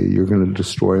legacy. You're going to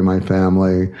destroy my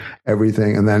family,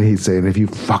 everything. And then he'd say, and if you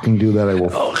fucking do that, I will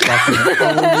fucking own you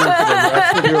for the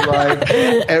rest of your life.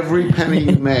 Every penny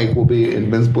you make will be in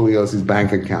Vince Bugliosi's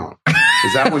bank account.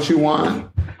 Is that what you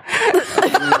want?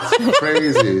 It's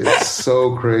crazy. It's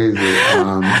so crazy.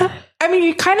 I mean,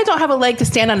 you kind of don't have a leg to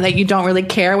stand on that. You don't really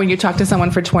care when you talk to someone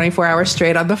for 24 hours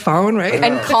straight on the phone, right?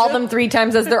 And call them 3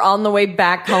 times as they're on the way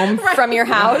back home from your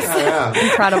house. Yeah.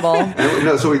 Incredible.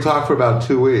 And, so we talked for about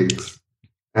 2 weeks.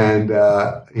 And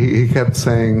he kept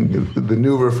saying, the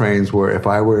new refrains were, if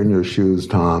I were in your shoes,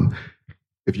 Tom,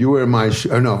 if you were in my if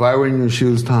I were in your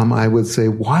shoes, Tom, I would say,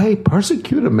 why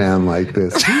persecute a man like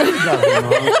this? He did nothing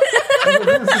wrong.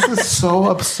 This is so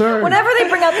absurd. Whenever they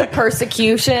bring out the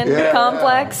persecution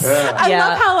complex. Yeah. I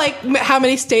love how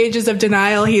many stages of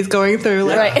denial he's going through.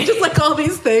 Just like all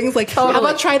these things. Like, totally. How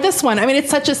about try this one? I mean, it's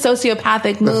such a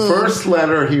sociopathic move. The first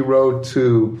letter he wrote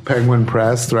to Penguin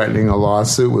Press threatening a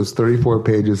lawsuit was 34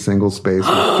 pages single space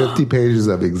with 50 pages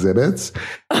of exhibits.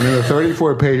 And in the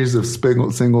 34 pages of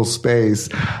single space,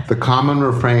 the common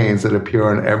refrains that appear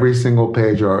on every single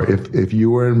page are, if you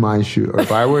were in my shoes, or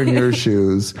if I were in your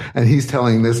shoes, and he's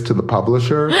telling this to the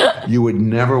publisher, you would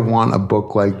never want a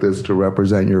book like this to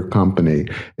represent your company.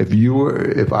 If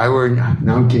I were,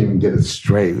 now I can't even get it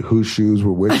straight, whose shoes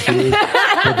were which shoes.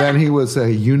 But then he would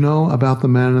say, about the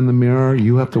man in the mirror?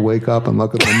 You have to wake up and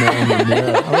look at the man in the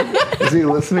mirror. Oh, is he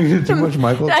listening to too much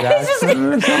Michael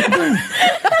Jackson or something?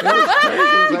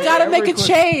 You gotta make a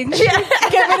change.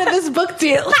 Get rid of this book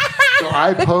deal. So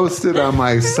I posted on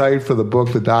my site for the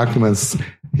book, the documents.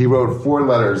 He wrote 4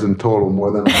 letters in total, more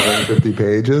than 150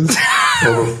 pages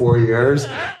over 4 years.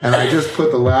 And I just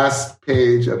put the last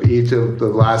page of each of the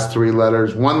last 3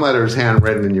 letters. 1 letter is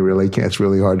handwritten, and you really can't. It's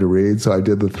really hard to read. So I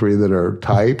did the 3 that are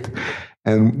typed.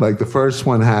 And the first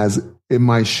one has in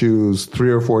my shoes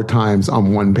 3 or 4 times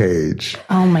on 1 page.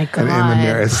 Oh my God. And in the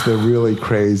mirror, they're really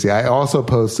crazy. I also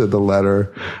posted the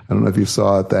letter, I don't know if you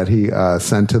saw it, that he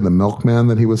sent to the milkman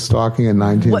that he was stalking in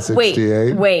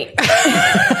 1968.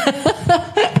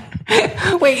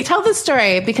 Wait, Wait, tell the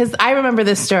story because I remember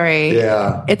this story.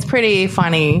 Yeah. It's pretty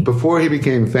funny. Before he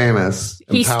became famous,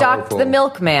 he stalked the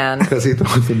milkman. Because he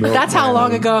thought the milkman. That's how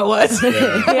long ago it was.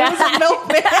 Yeah.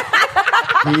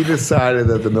 Milkman. He decided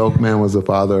that the milkman was the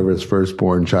father of his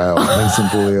firstborn child, Vincent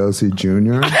Bugliosi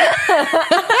Jr.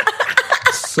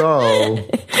 So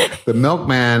the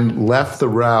milkman left the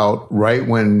route right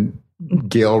when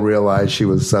Gail realized she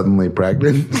was suddenly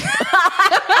pregnant.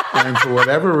 And for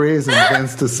whatever reason,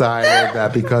 Vince decided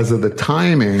that because of the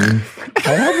timing, I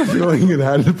have a feeling it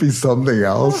had to be something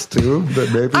else too.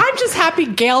 That maybe I'm just happy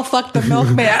Gail fucked the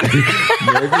milkman.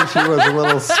 maybe she was a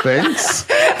little sphinx.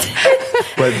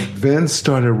 But Vince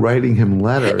started writing him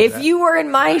letters. If you were in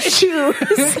my shoes,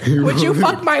 would you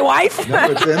fuck my wife?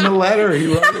 No, it's in the letter. He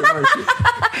wrote it.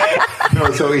 No,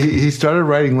 so he started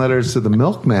writing letters to the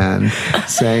milkman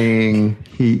saying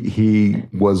he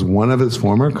was one of his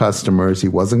former customers. He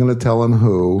wasn't going to tell him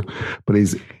who, but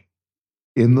he's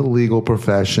in the legal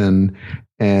profession,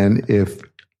 and if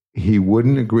he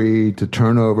wouldn't agree to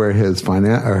turn over his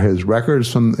his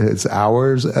records from his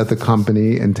hours at the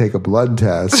company and take a blood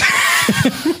test,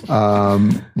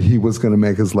 he was going to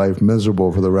make his life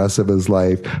miserable for the rest of his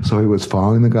life. So he was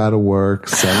following the guy to work,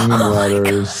 sending him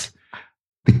letters.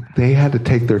 They had to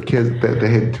take their kids. They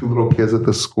had 2 little kids at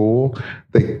the school.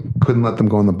 They couldn't let them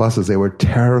go on the buses. They were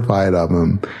terrified of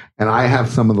him. And I have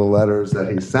some of the letters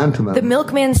that he sent to them. The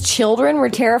milkman's children were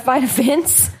terrified of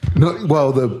Vince? No,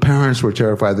 well, the parents were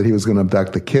terrified that he was going to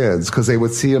abduct the kids because they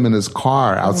would see him in his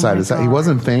car outside his house. He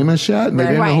wasn't famous yet, and they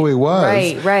didn't know who he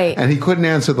was. Right. And he couldn't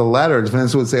answer the letters.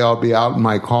 Vince would say, I'll be out in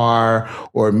my car,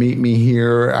 or meet me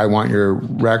here. I want your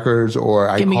records,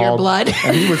 or Give me your blood.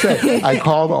 And he would say, I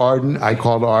called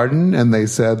Arden, and they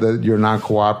said that you're not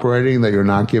cooperating, that you're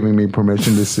not giving me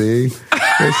permission to see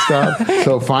this stuff.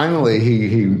 So finally,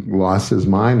 he lost his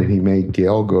mind, and he made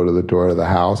Gail go to the door of the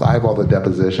house. I have all the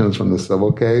depositions from the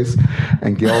civil case.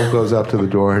 And Gail goes up to the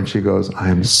door and she goes,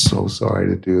 I'm so sorry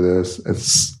to do this.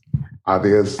 It's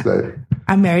obvious that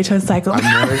I'm married to a psychopath.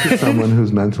 I'm married to someone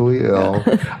who's mentally ill.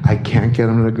 I can't get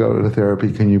him to go to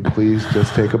therapy. Can you please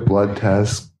just take a blood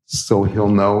test so he'll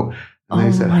know?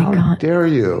 And they said, how dare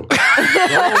you?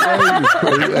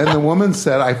 And the woman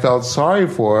said, I felt sorry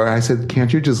for her. I said,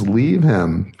 can't you just leave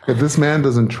him? If this man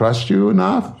doesn't trust you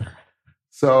enough.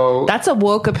 So that's a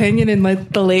woke opinion in the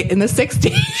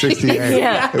 60s. 68.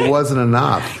 Yeah. It wasn't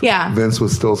enough. Yeah. Vince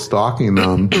was still stalking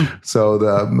them. So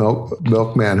the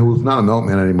milkman, who was not a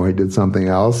milkman anymore, he did something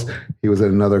else. He was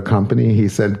at another company. He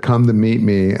said, come to meet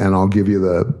me and I'll give you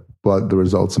the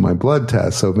results of my blood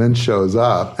test. So Vince shows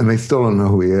up and they still don't know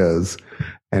who he is.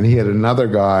 And he had another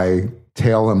guy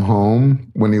tail him home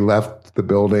when he left the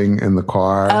building in the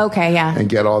car. Okay, yeah. And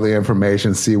get all the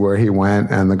information, see where he went.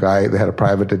 And the guy, they had a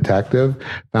private detective,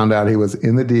 found out he was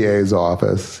in the DA's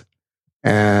office.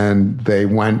 And he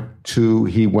went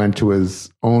to his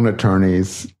own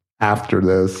attorneys after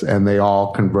this, and they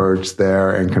all converged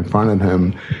there and confronted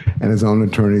him. And his own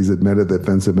attorneys admitted that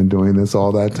Vince had been doing this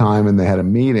all that time. And they had a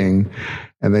meeting.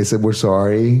 And they said, we're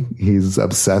sorry. He's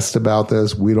obsessed about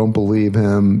this. We don't believe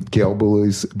him. Gail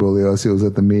Bugliosi was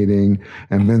at the meeting,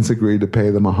 and Vince agreed to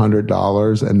pay them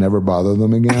 $100 and never bother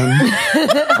them again.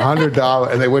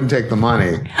 $100, and they wouldn't take the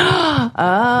money. Oh.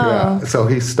 Yeah. So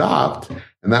he stopped,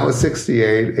 and that was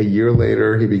 68. A year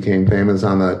later, he became famous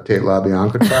on the Tate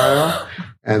LaBianca trial.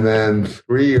 And then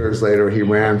 3 years later, he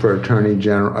ran for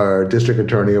district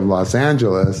attorney of Los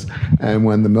Angeles. And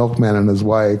when the milkman and his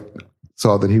wife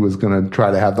saw that he was going to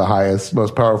try to have the highest,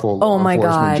 most powerful law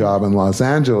enforcement job in Los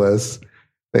Angeles,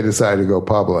 they decided to go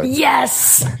public.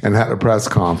 Yes! And had a press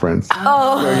conference.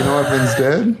 Oh. So you know what Vince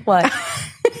did? What?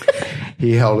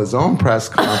 He held his own press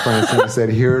conference and he said,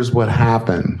 here's what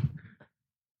happened.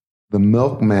 The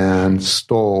milkman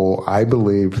stole, I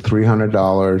believe,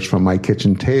 $300 from my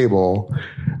kitchen table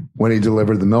when he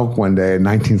delivered the milk one day in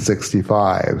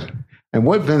 1965. And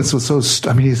what Vince was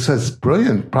he's such a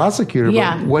brilliant prosecutor,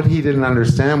 but what he didn't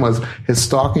understand was his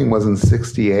stalking was in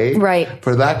 68. Right.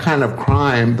 For that kind of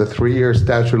crime, the 3-year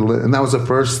statute, and that was the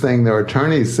first thing their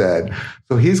attorneys said.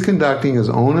 So he's conducting his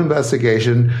own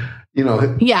investigation. You know,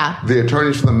 the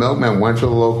attorneys for the milkman went to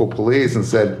the local police and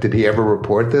said, did he ever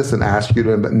report this and ask you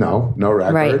to? No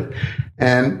record. Right.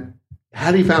 And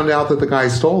had he found out that the guy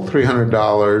stole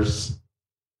 $300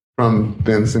 from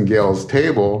Vince and Gail's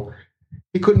table,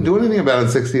 he couldn't do anything about it in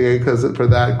 68 because for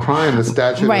that crime, the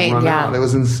statute had run out. It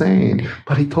was insane.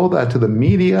 But he told that to the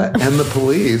media and the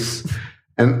police.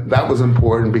 And that was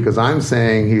important because I'm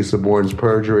saying he suborns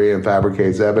perjury and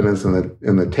fabricates evidence in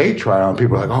the Tate trial. And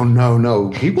people are like, oh, no.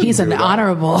 He's an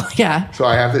honorable. Yeah. So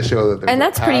I have to show that. And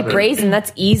that's pretty brazen.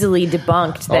 That's easily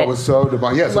debunked. It was so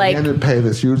debunked. Yes, he ended up paying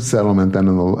this huge settlement. Then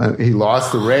he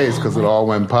lost the race because it all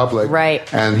went public.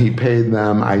 Right. And he paid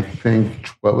them, I think,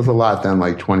 what was a lot then,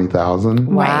 like $20,000.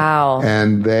 Wow.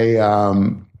 And they...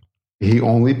 he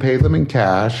only paid them in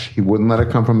cash. He wouldn't let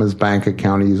it come from his bank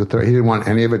account. He didn't want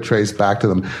any of it traced back to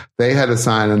them. They had to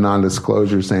sign a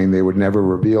non-disclosure saying they would never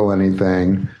reveal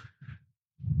anything.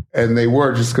 And they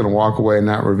were just going to walk away and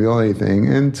not reveal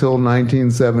anything until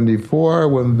 1974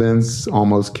 when Vince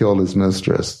almost killed his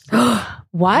mistress.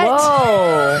 What?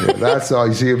 Whoa. Yeah, that's all.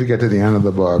 You see, if you get to the end of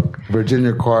the book,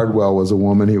 Virginia Cardwell was a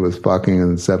woman he was fucking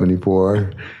in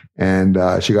 74. And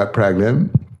she got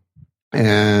pregnant.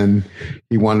 And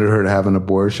he wanted her to have an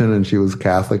abortion, and she was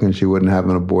Catholic, and she wouldn't have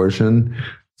an abortion.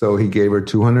 So he gave her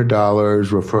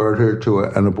 $200, referred her to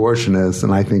an abortionist,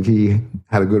 and I think he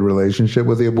had a good relationship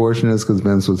with the abortionist because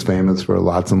Vince was famous for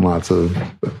lots and lots of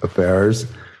affairs.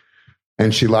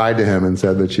 And she lied to him and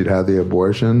said that she'd had the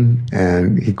abortion,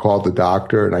 and he called the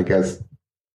doctor, and I guess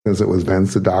since it was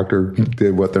Vince, the doctor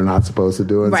did what they're not supposed to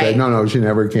do and said, no, she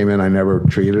never came in. I never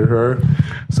treated her.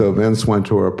 So Vince went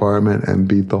to her apartment and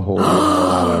beat the whole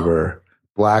hell out of her,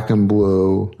 black and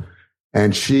blue.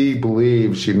 And she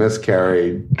believed she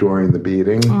miscarried during the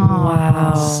beating. Oh,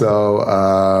 wow.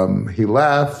 So he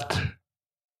left,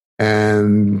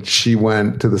 and she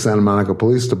went to the Santa Monica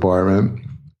Police Department,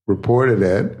 reported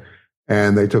it,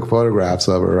 and they took photographs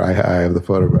of her. I have the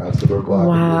photographs of her black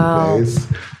and blue face.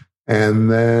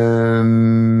 And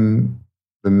then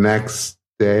the next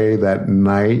day, that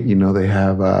night, they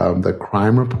have the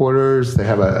crime reporters. They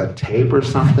have a tape or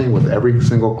something with every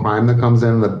single crime that comes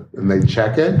in, and they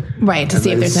check it. Right, to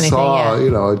see if there's anything.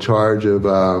 A charge of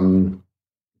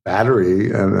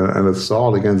battery and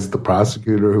assault against the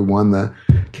prosecutor who won the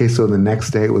case. So the next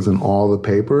day, it was in all the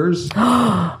papers.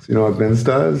 So you know what Vince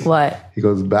does? What? He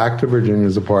goes back to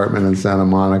Virginia's apartment in Santa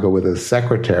Monica with his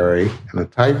secretary and a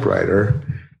typewriter.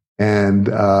 And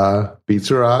beats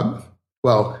her up.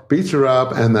 Well, beats her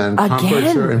up and then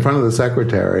comforts her in front of the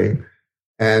secretary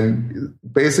and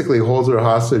basically holds her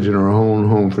hostage in her own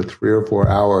home for 3 or 4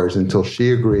 hours until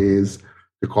she agrees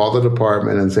to call the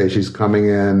department and say she's coming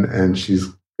in and she's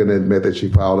going to admit that she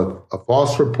filed a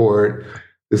false report.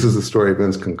 This is the story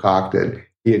Vince concocted.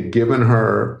 He had given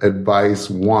her advice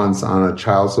once on a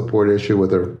child support issue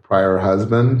with her prior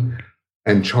husband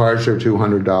and charged her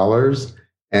 $200.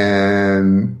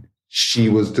 And she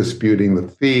was disputing the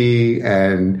fee,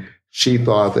 and she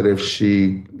thought that if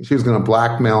she was going to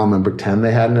blackmail him and pretend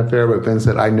they had an affair, but Vince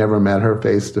said, I never met her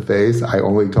face to face. I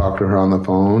only talked to her on the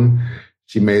phone.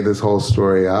 She made this whole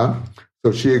story up.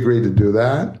 So she agreed to do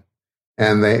that.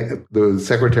 And the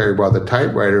secretary brought the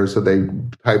typewriter, so they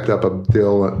typed up a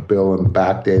bill and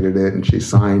backdated it, and she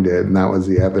signed it. And that was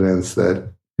the evidence that,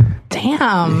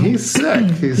 damn, he's sick.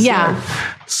 He's sick.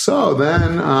 So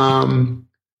then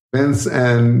Vince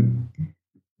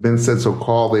said, so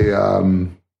call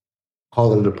the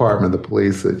department, the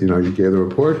police that, you gave the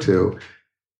report to.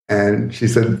 And she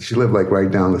said, she lived like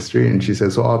right down the street. And she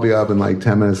said, so I'll be up in like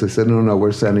 10 minutes. I said, no,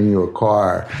 we're sending you a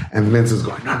car. And Vince is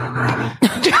going, no.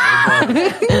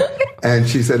 And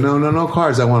she said, no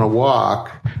cars. I want to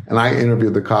walk. And I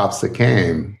interviewed the cops that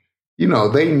came.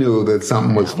 They knew that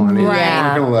something was funny. Right. They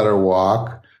weren't going to let her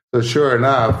walk. So sure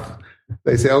enough,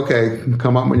 they say, okay,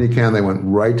 come up when you can. They went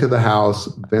right to the house.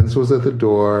 Vince was at the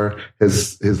door.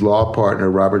 His law partner,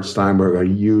 Robert Steinberg, a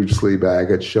huge sleazebag,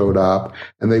 had showed up,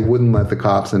 and they wouldn't let the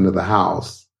cops into the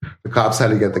house. The cops had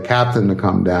to get the captain to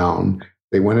come down.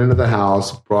 They went into the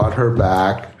house, brought her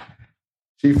back.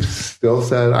 She still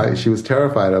said she was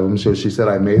terrified of him, so she said,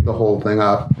 I made the whole thing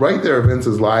up. Right there,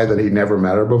 Vince's lie that he never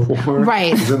met her before.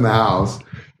 Right. He's in the house.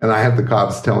 And I have the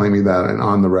cops telling me that in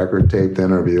on the record taped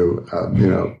interview,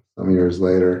 some years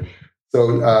later.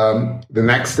 So the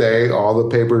next day, all the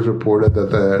papers reported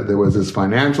that there was this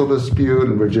financial dispute,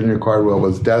 and Virginia Cardwell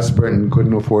was desperate and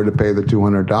couldn't afford to pay the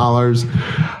 $200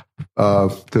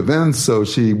 to Vince, so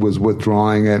she was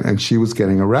withdrawing it, and she was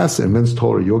getting arrested. And Vince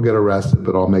told her, you'll get arrested,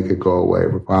 but I'll make it go away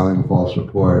for filing a false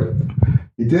report.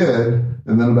 He did,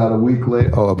 and then about a week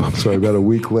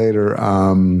later,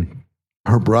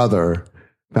 her brother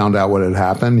found out what had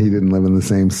happened. He didn't live in the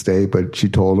same state, but she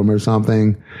told him or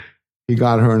something. He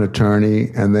got her an attorney,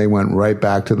 and they went right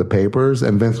back to the papers.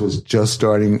 And Vince was just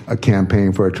starting a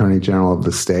campaign for Attorney General of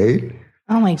the state.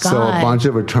 Oh, my God. So a bunch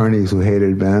of attorneys who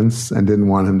hated Vince and didn't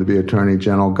want him to be Attorney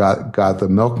General got the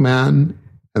milkman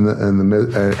and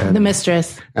the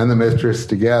mistress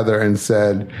together and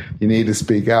said, you need to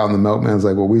speak out. And the milkman's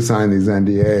like, well, we signed these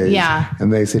NDAs. Yeah.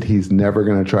 And they said he's never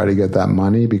going to try to get that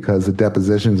money because the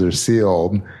depositions are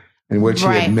sealed, in which he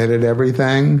admitted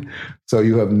everything. So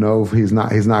you have he's not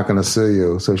going to sue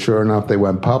you. So sure enough, they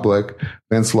went public.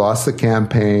 Vince lost the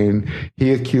campaign.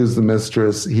 He accused the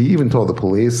mistress. He even told the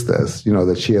police this,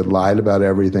 that she had lied about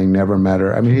everything, never met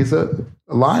her. I mean, he's a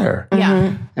liar.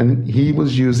 Yeah. And he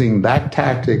was using that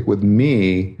tactic with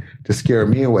me to scare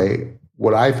me away.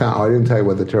 What I found, I didn't tell you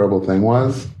what the terrible thing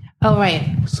was. Oh,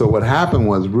 right. So what happened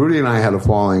was Rudy and I had a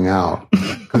falling out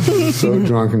because he was so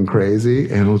drunk and crazy.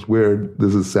 And it was weird.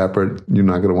 This is separate. You're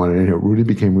not going to want to hear. Rudy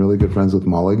became really good friends with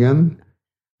Mulligan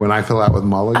when I fell out with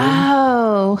Mulligan.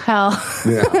 Oh, hell.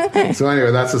 Yeah. So anyway,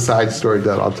 that's a side story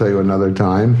that I'll tell you another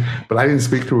time. But I didn't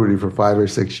speak to Rudy for 5 or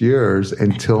 6 years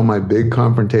until my big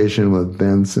confrontation with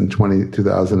Vince in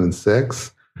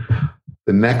 2006.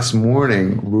 The next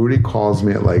morning, Rudy calls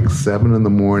me at like 7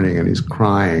 a.m. and he's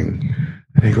crying.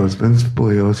 And he goes, Vince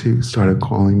Bugliosi started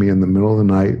calling me in the middle of the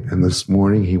night. And this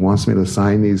morning, he wants me to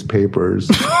sign these papers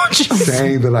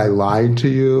saying that I lied to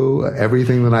you.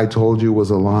 Everything that I told you was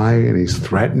a lie. And he's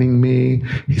threatening me.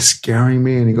 He's scaring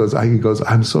me. And he goes,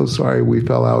 I'm so sorry we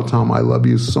fell out, Tom. I love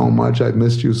you so much. I've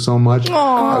missed you so much. Aww.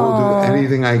 I will do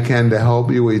anything I can to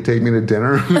help you. Will you take me to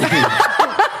dinner?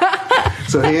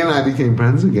 So he and I became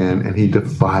friends again. And he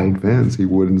defied Vince. He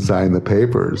wouldn't sign the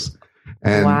papers.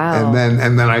 And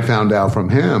then I found out from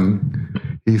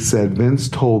him, he said, Vince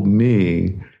told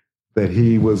me that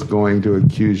he was going to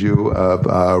accuse you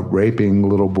of raping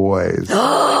little boys. And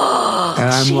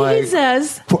I'm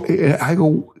Jesus. I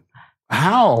go,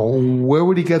 how? Where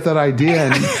would he get that idea?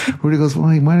 And Rudy goes, well,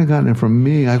 he might have gotten it from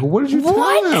me. I go, what did you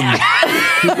tell him?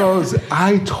 He goes,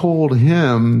 I told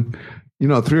him,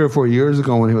 3 or 4 years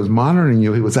ago when he was monitoring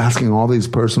you, he was asking all these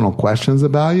personal questions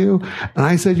about you. And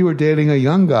I said you were dating a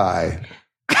young guy.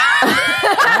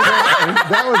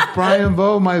 That was Brian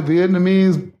Vo, my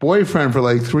Vietnamese boyfriend for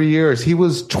like 3 years. He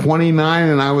was 29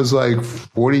 and I was like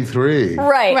 43.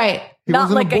 Right. He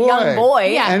Not like a young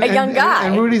boy, a young guy.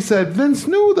 And Rudy said, Vince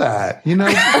knew that,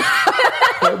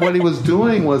 But what he was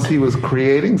doing was he was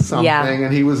creating something,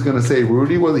 and he was going to say he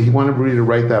wanted Rudy to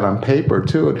write that on paper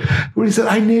too. And Rudy said,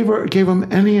 I never gave him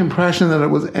any impression that it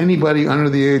was anybody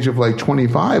under the age of like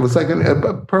 25. It was like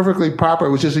a perfectly proper. It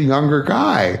was just a younger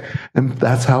guy, and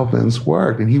that's how Vince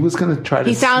worked. And he was going to try to.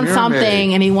 He found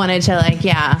something, and he wanted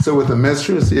to So with the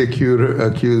mistress, he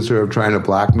accused her of trying to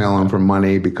blackmail him for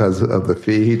money because of the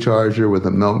fee he charged her. With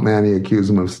the milkman, he accused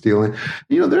him of stealing.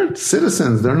 They're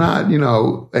citizens. They're not.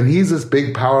 And he's this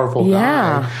big, powerful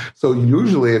guy. So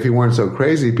usually, if he weren't so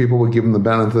crazy, people would give him the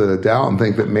benefit of the doubt and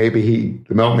think that maybe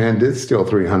the milkman did steal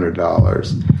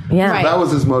 $300. Yeah, so that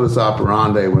was his modus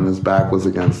operandi when his back was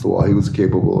against the wall. He was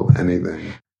capable of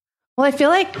anything. Well, I feel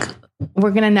like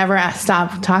we're going to never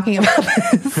stop talking about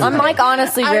this. I'm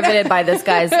honestly riveted by this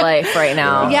guy's life right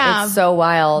now. Yeah. It's so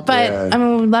wild. But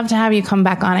we'd love to have you come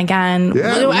back on again.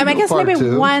 Yeah, I guess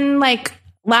maybe one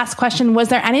last question. Was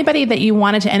there anybody that you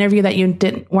wanted to interview that you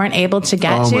weren't able to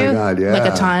get to? Oh my God, yeah.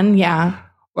 Like a ton, yeah.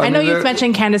 Well, I know you've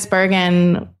mentioned Candice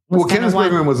Bergen. Candice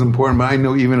Bergen was important, but I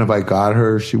know even if I got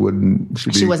her, she'd be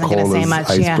wasn't going to say much.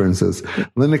 Ice Princess.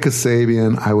 Linda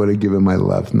Kasabian, I would have given my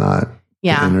left nut.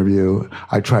 To interview.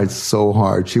 I tried so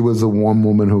hard. She was the one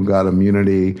woman who got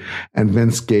immunity, and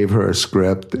Vince gave her a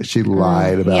script. She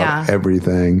lied about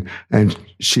everything, and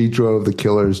she drove the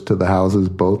killers to the houses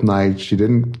both nights. She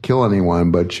didn't kill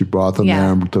anyone, but she brought them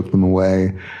there and took them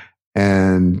away.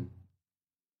 And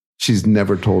she's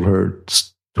never told her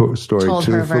story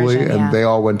truthfully. And they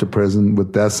all went to prison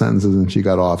with death sentences, and she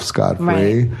got off scot-free.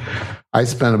 Right. I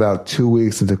spent about 2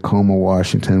 weeks in Tacoma,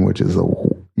 Washington, which is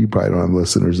you probably don't have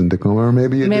listeners in Tacoma, or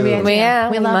maybe you do.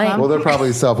 Yeah, we love them. Well, they're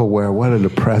probably self-aware. What a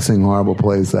depressing, horrible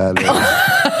place that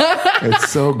is. It's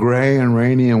so gray and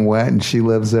rainy and wet, and she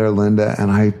lives there, Linda,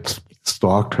 and I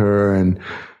stalked her and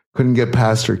couldn't get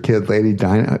past her kid, Lady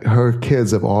Dynamite. Her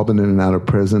kids have all been in and out of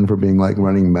prison for being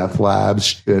running meth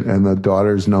labs, and the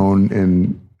daughter's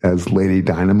known as Lady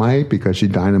Dynamite because she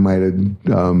dynamited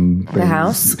the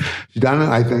house. She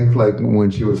I think when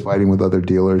she was fighting with other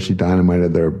dealers, she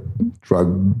dynamited their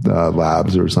drug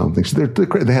labs or something.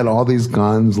 They had all these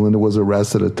guns. Linda was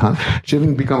arrested a ton. She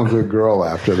didn't become a good girl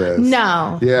after this.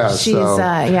 No. Yeah. She's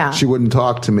she wouldn't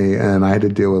talk to me, and I had to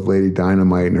deal with Lady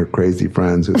Dynamite and her crazy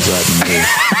friends who threatened me.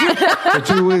 for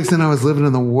 2 weeks, and I was living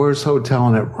in the worst hotel,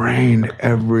 and it rained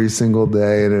every single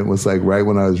day, and it was like right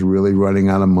when I was really running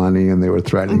out of money, and they were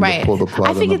threatening to pull the plug.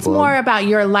 I think it's book. more about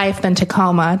your life than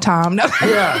Tacoma, Tom. No.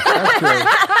 Yeah, that's true.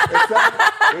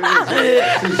 You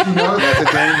know that's the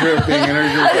danger of being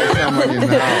interviewed by someone you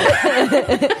know.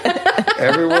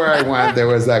 Everywhere I went, there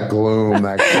was that gloom,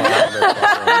 that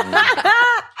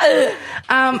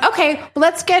cloud. Okay,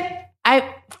 let's get.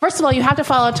 First of all, you have to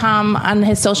follow Tom on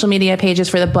his social media pages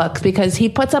for the book because he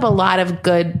puts up a lot of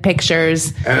good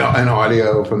pictures and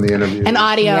audio from the interview. And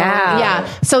audio, yeah.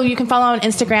 So you can follow on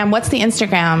Instagram. What's the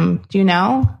Instagram? Do you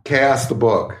know? Chaos the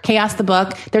Book. Chaos the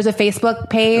Book. There's a Facebook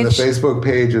page. And the Facebook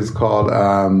page is called.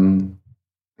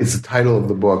 It's the title of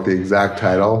the book, the exact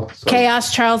title. So.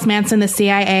 Chaos, Charles Manson, the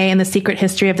CIA, and the Secret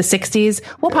History of the 60s.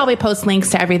 We'll probably post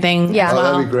links to everything as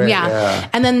well. That'd be great. Yeah.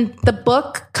 And then the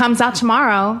book comes out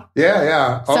tomorrow.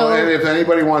 Yeah. And if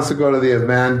anybody wants to go to the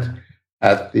event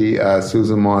at the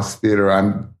Susan Moss Theater,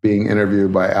 I'm being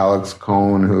interviewed by Alex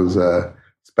Cohn, who's a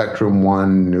Spectrum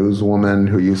One newswoman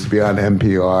who used to be on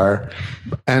NPR,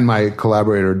 and my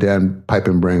collaborator, Dan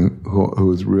Piepenbring,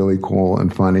 who's really cool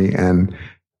and funny. And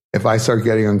if I start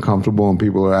getting uncomfortable and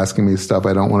people are asking me stuff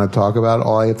I don't want to talk about,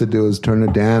 all I have to do is turn to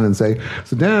Dan and say,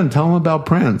 so Dan, tell him about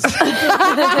Prince.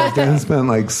 Dan spent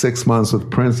like 6 months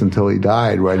with Prince until he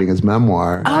died writing his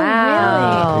memoir. Oh, really?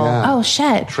 Yeah. Oh,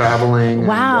 shit. Traveling.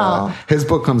 Wow. And, his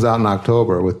book comes out in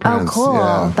October with Prince. Oh, cool.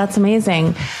 Yeah. That's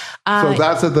amazing. So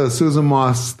that's at the Susan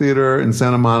Moss Theater in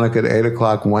Santa Monica at 8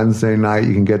 o'clock Wednesday night.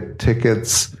 You can get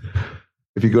tickets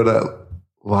if you go to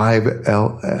Live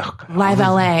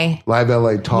LA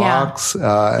Talks.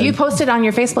 Yeah. You posted on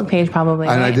your Facebook page probably.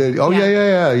 And right? I did. Oh,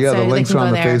 yeah. So the links are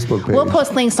on the Facebook page. We'll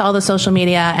post links to all the social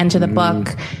media and to the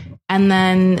book. And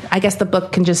then I guess the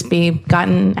book can just be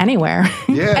gotten anywhere.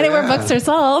 Yeah, anywhere books are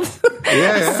sold.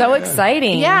 Yeah. So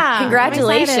exciting. Yeah.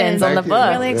 Congratulations on the book.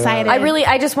 I'm really excited.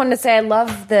 I just wanted to say I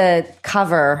love the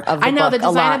cover of the book. I know the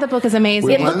design of the book is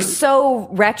amazing. It looks so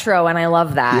retro and I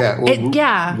love that.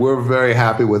 We're very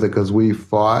happy with it because we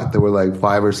fought. There were like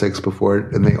 5 or 6 before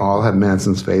it and they all had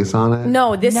Manson's face on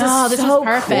it. This is so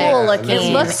perfect. Cool looking.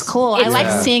 It looks cool. I like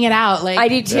seeing it out. I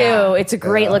do too. Yeah. It's a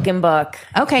great looking book.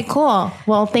 Okay, cool.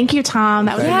 Well, thank you, Tom.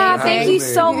 That was amazing. Thank you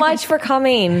so much for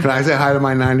coming. Can I say hi to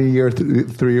my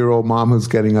 3-year-old mom who's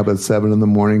getting up at 7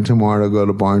 a.m. tomorrow to go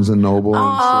to Barnes and Noble?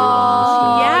 And see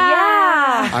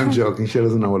yeah. I'm joking. She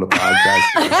doesn't know what a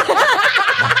podcast is.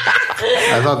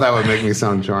 I thought that would make me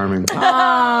sound charming.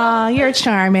 Aw, you're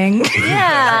charming.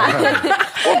 Yeah.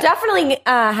 We'll definitely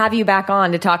have you back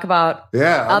on to talk about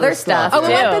other stuff. Oh,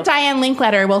 we want the Diane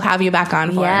Linkletter. We'll have you back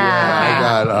on for. I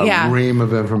got a ream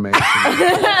of information.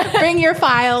 Bring your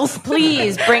files.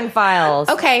 Please bring files.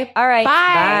 Okay. All right.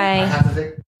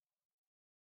 Bye.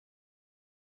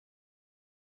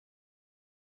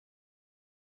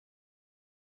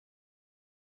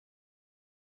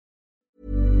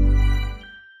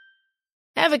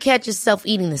 Ever catch yourself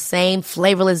eating the same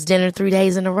flavorless dinner 3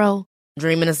 days in a row?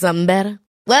 Dreaming of something better?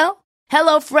 Well,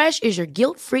 HelloFresh is your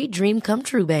guilt-free dream come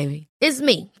true, baby. It's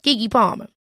me, Keke Palmer.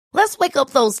 Let's wake up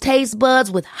those taste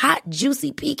buds with hot,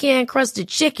 juicy pecan-crusted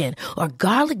chicken or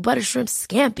garlic butter shrimp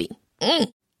scampi.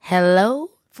 Hello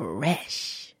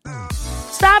Fresh.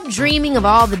 Stop dreaming of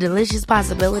all the delicious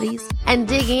possibilities and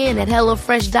dig in at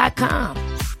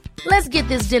HelloFresh.com. Let's get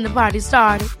this dinner party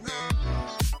started.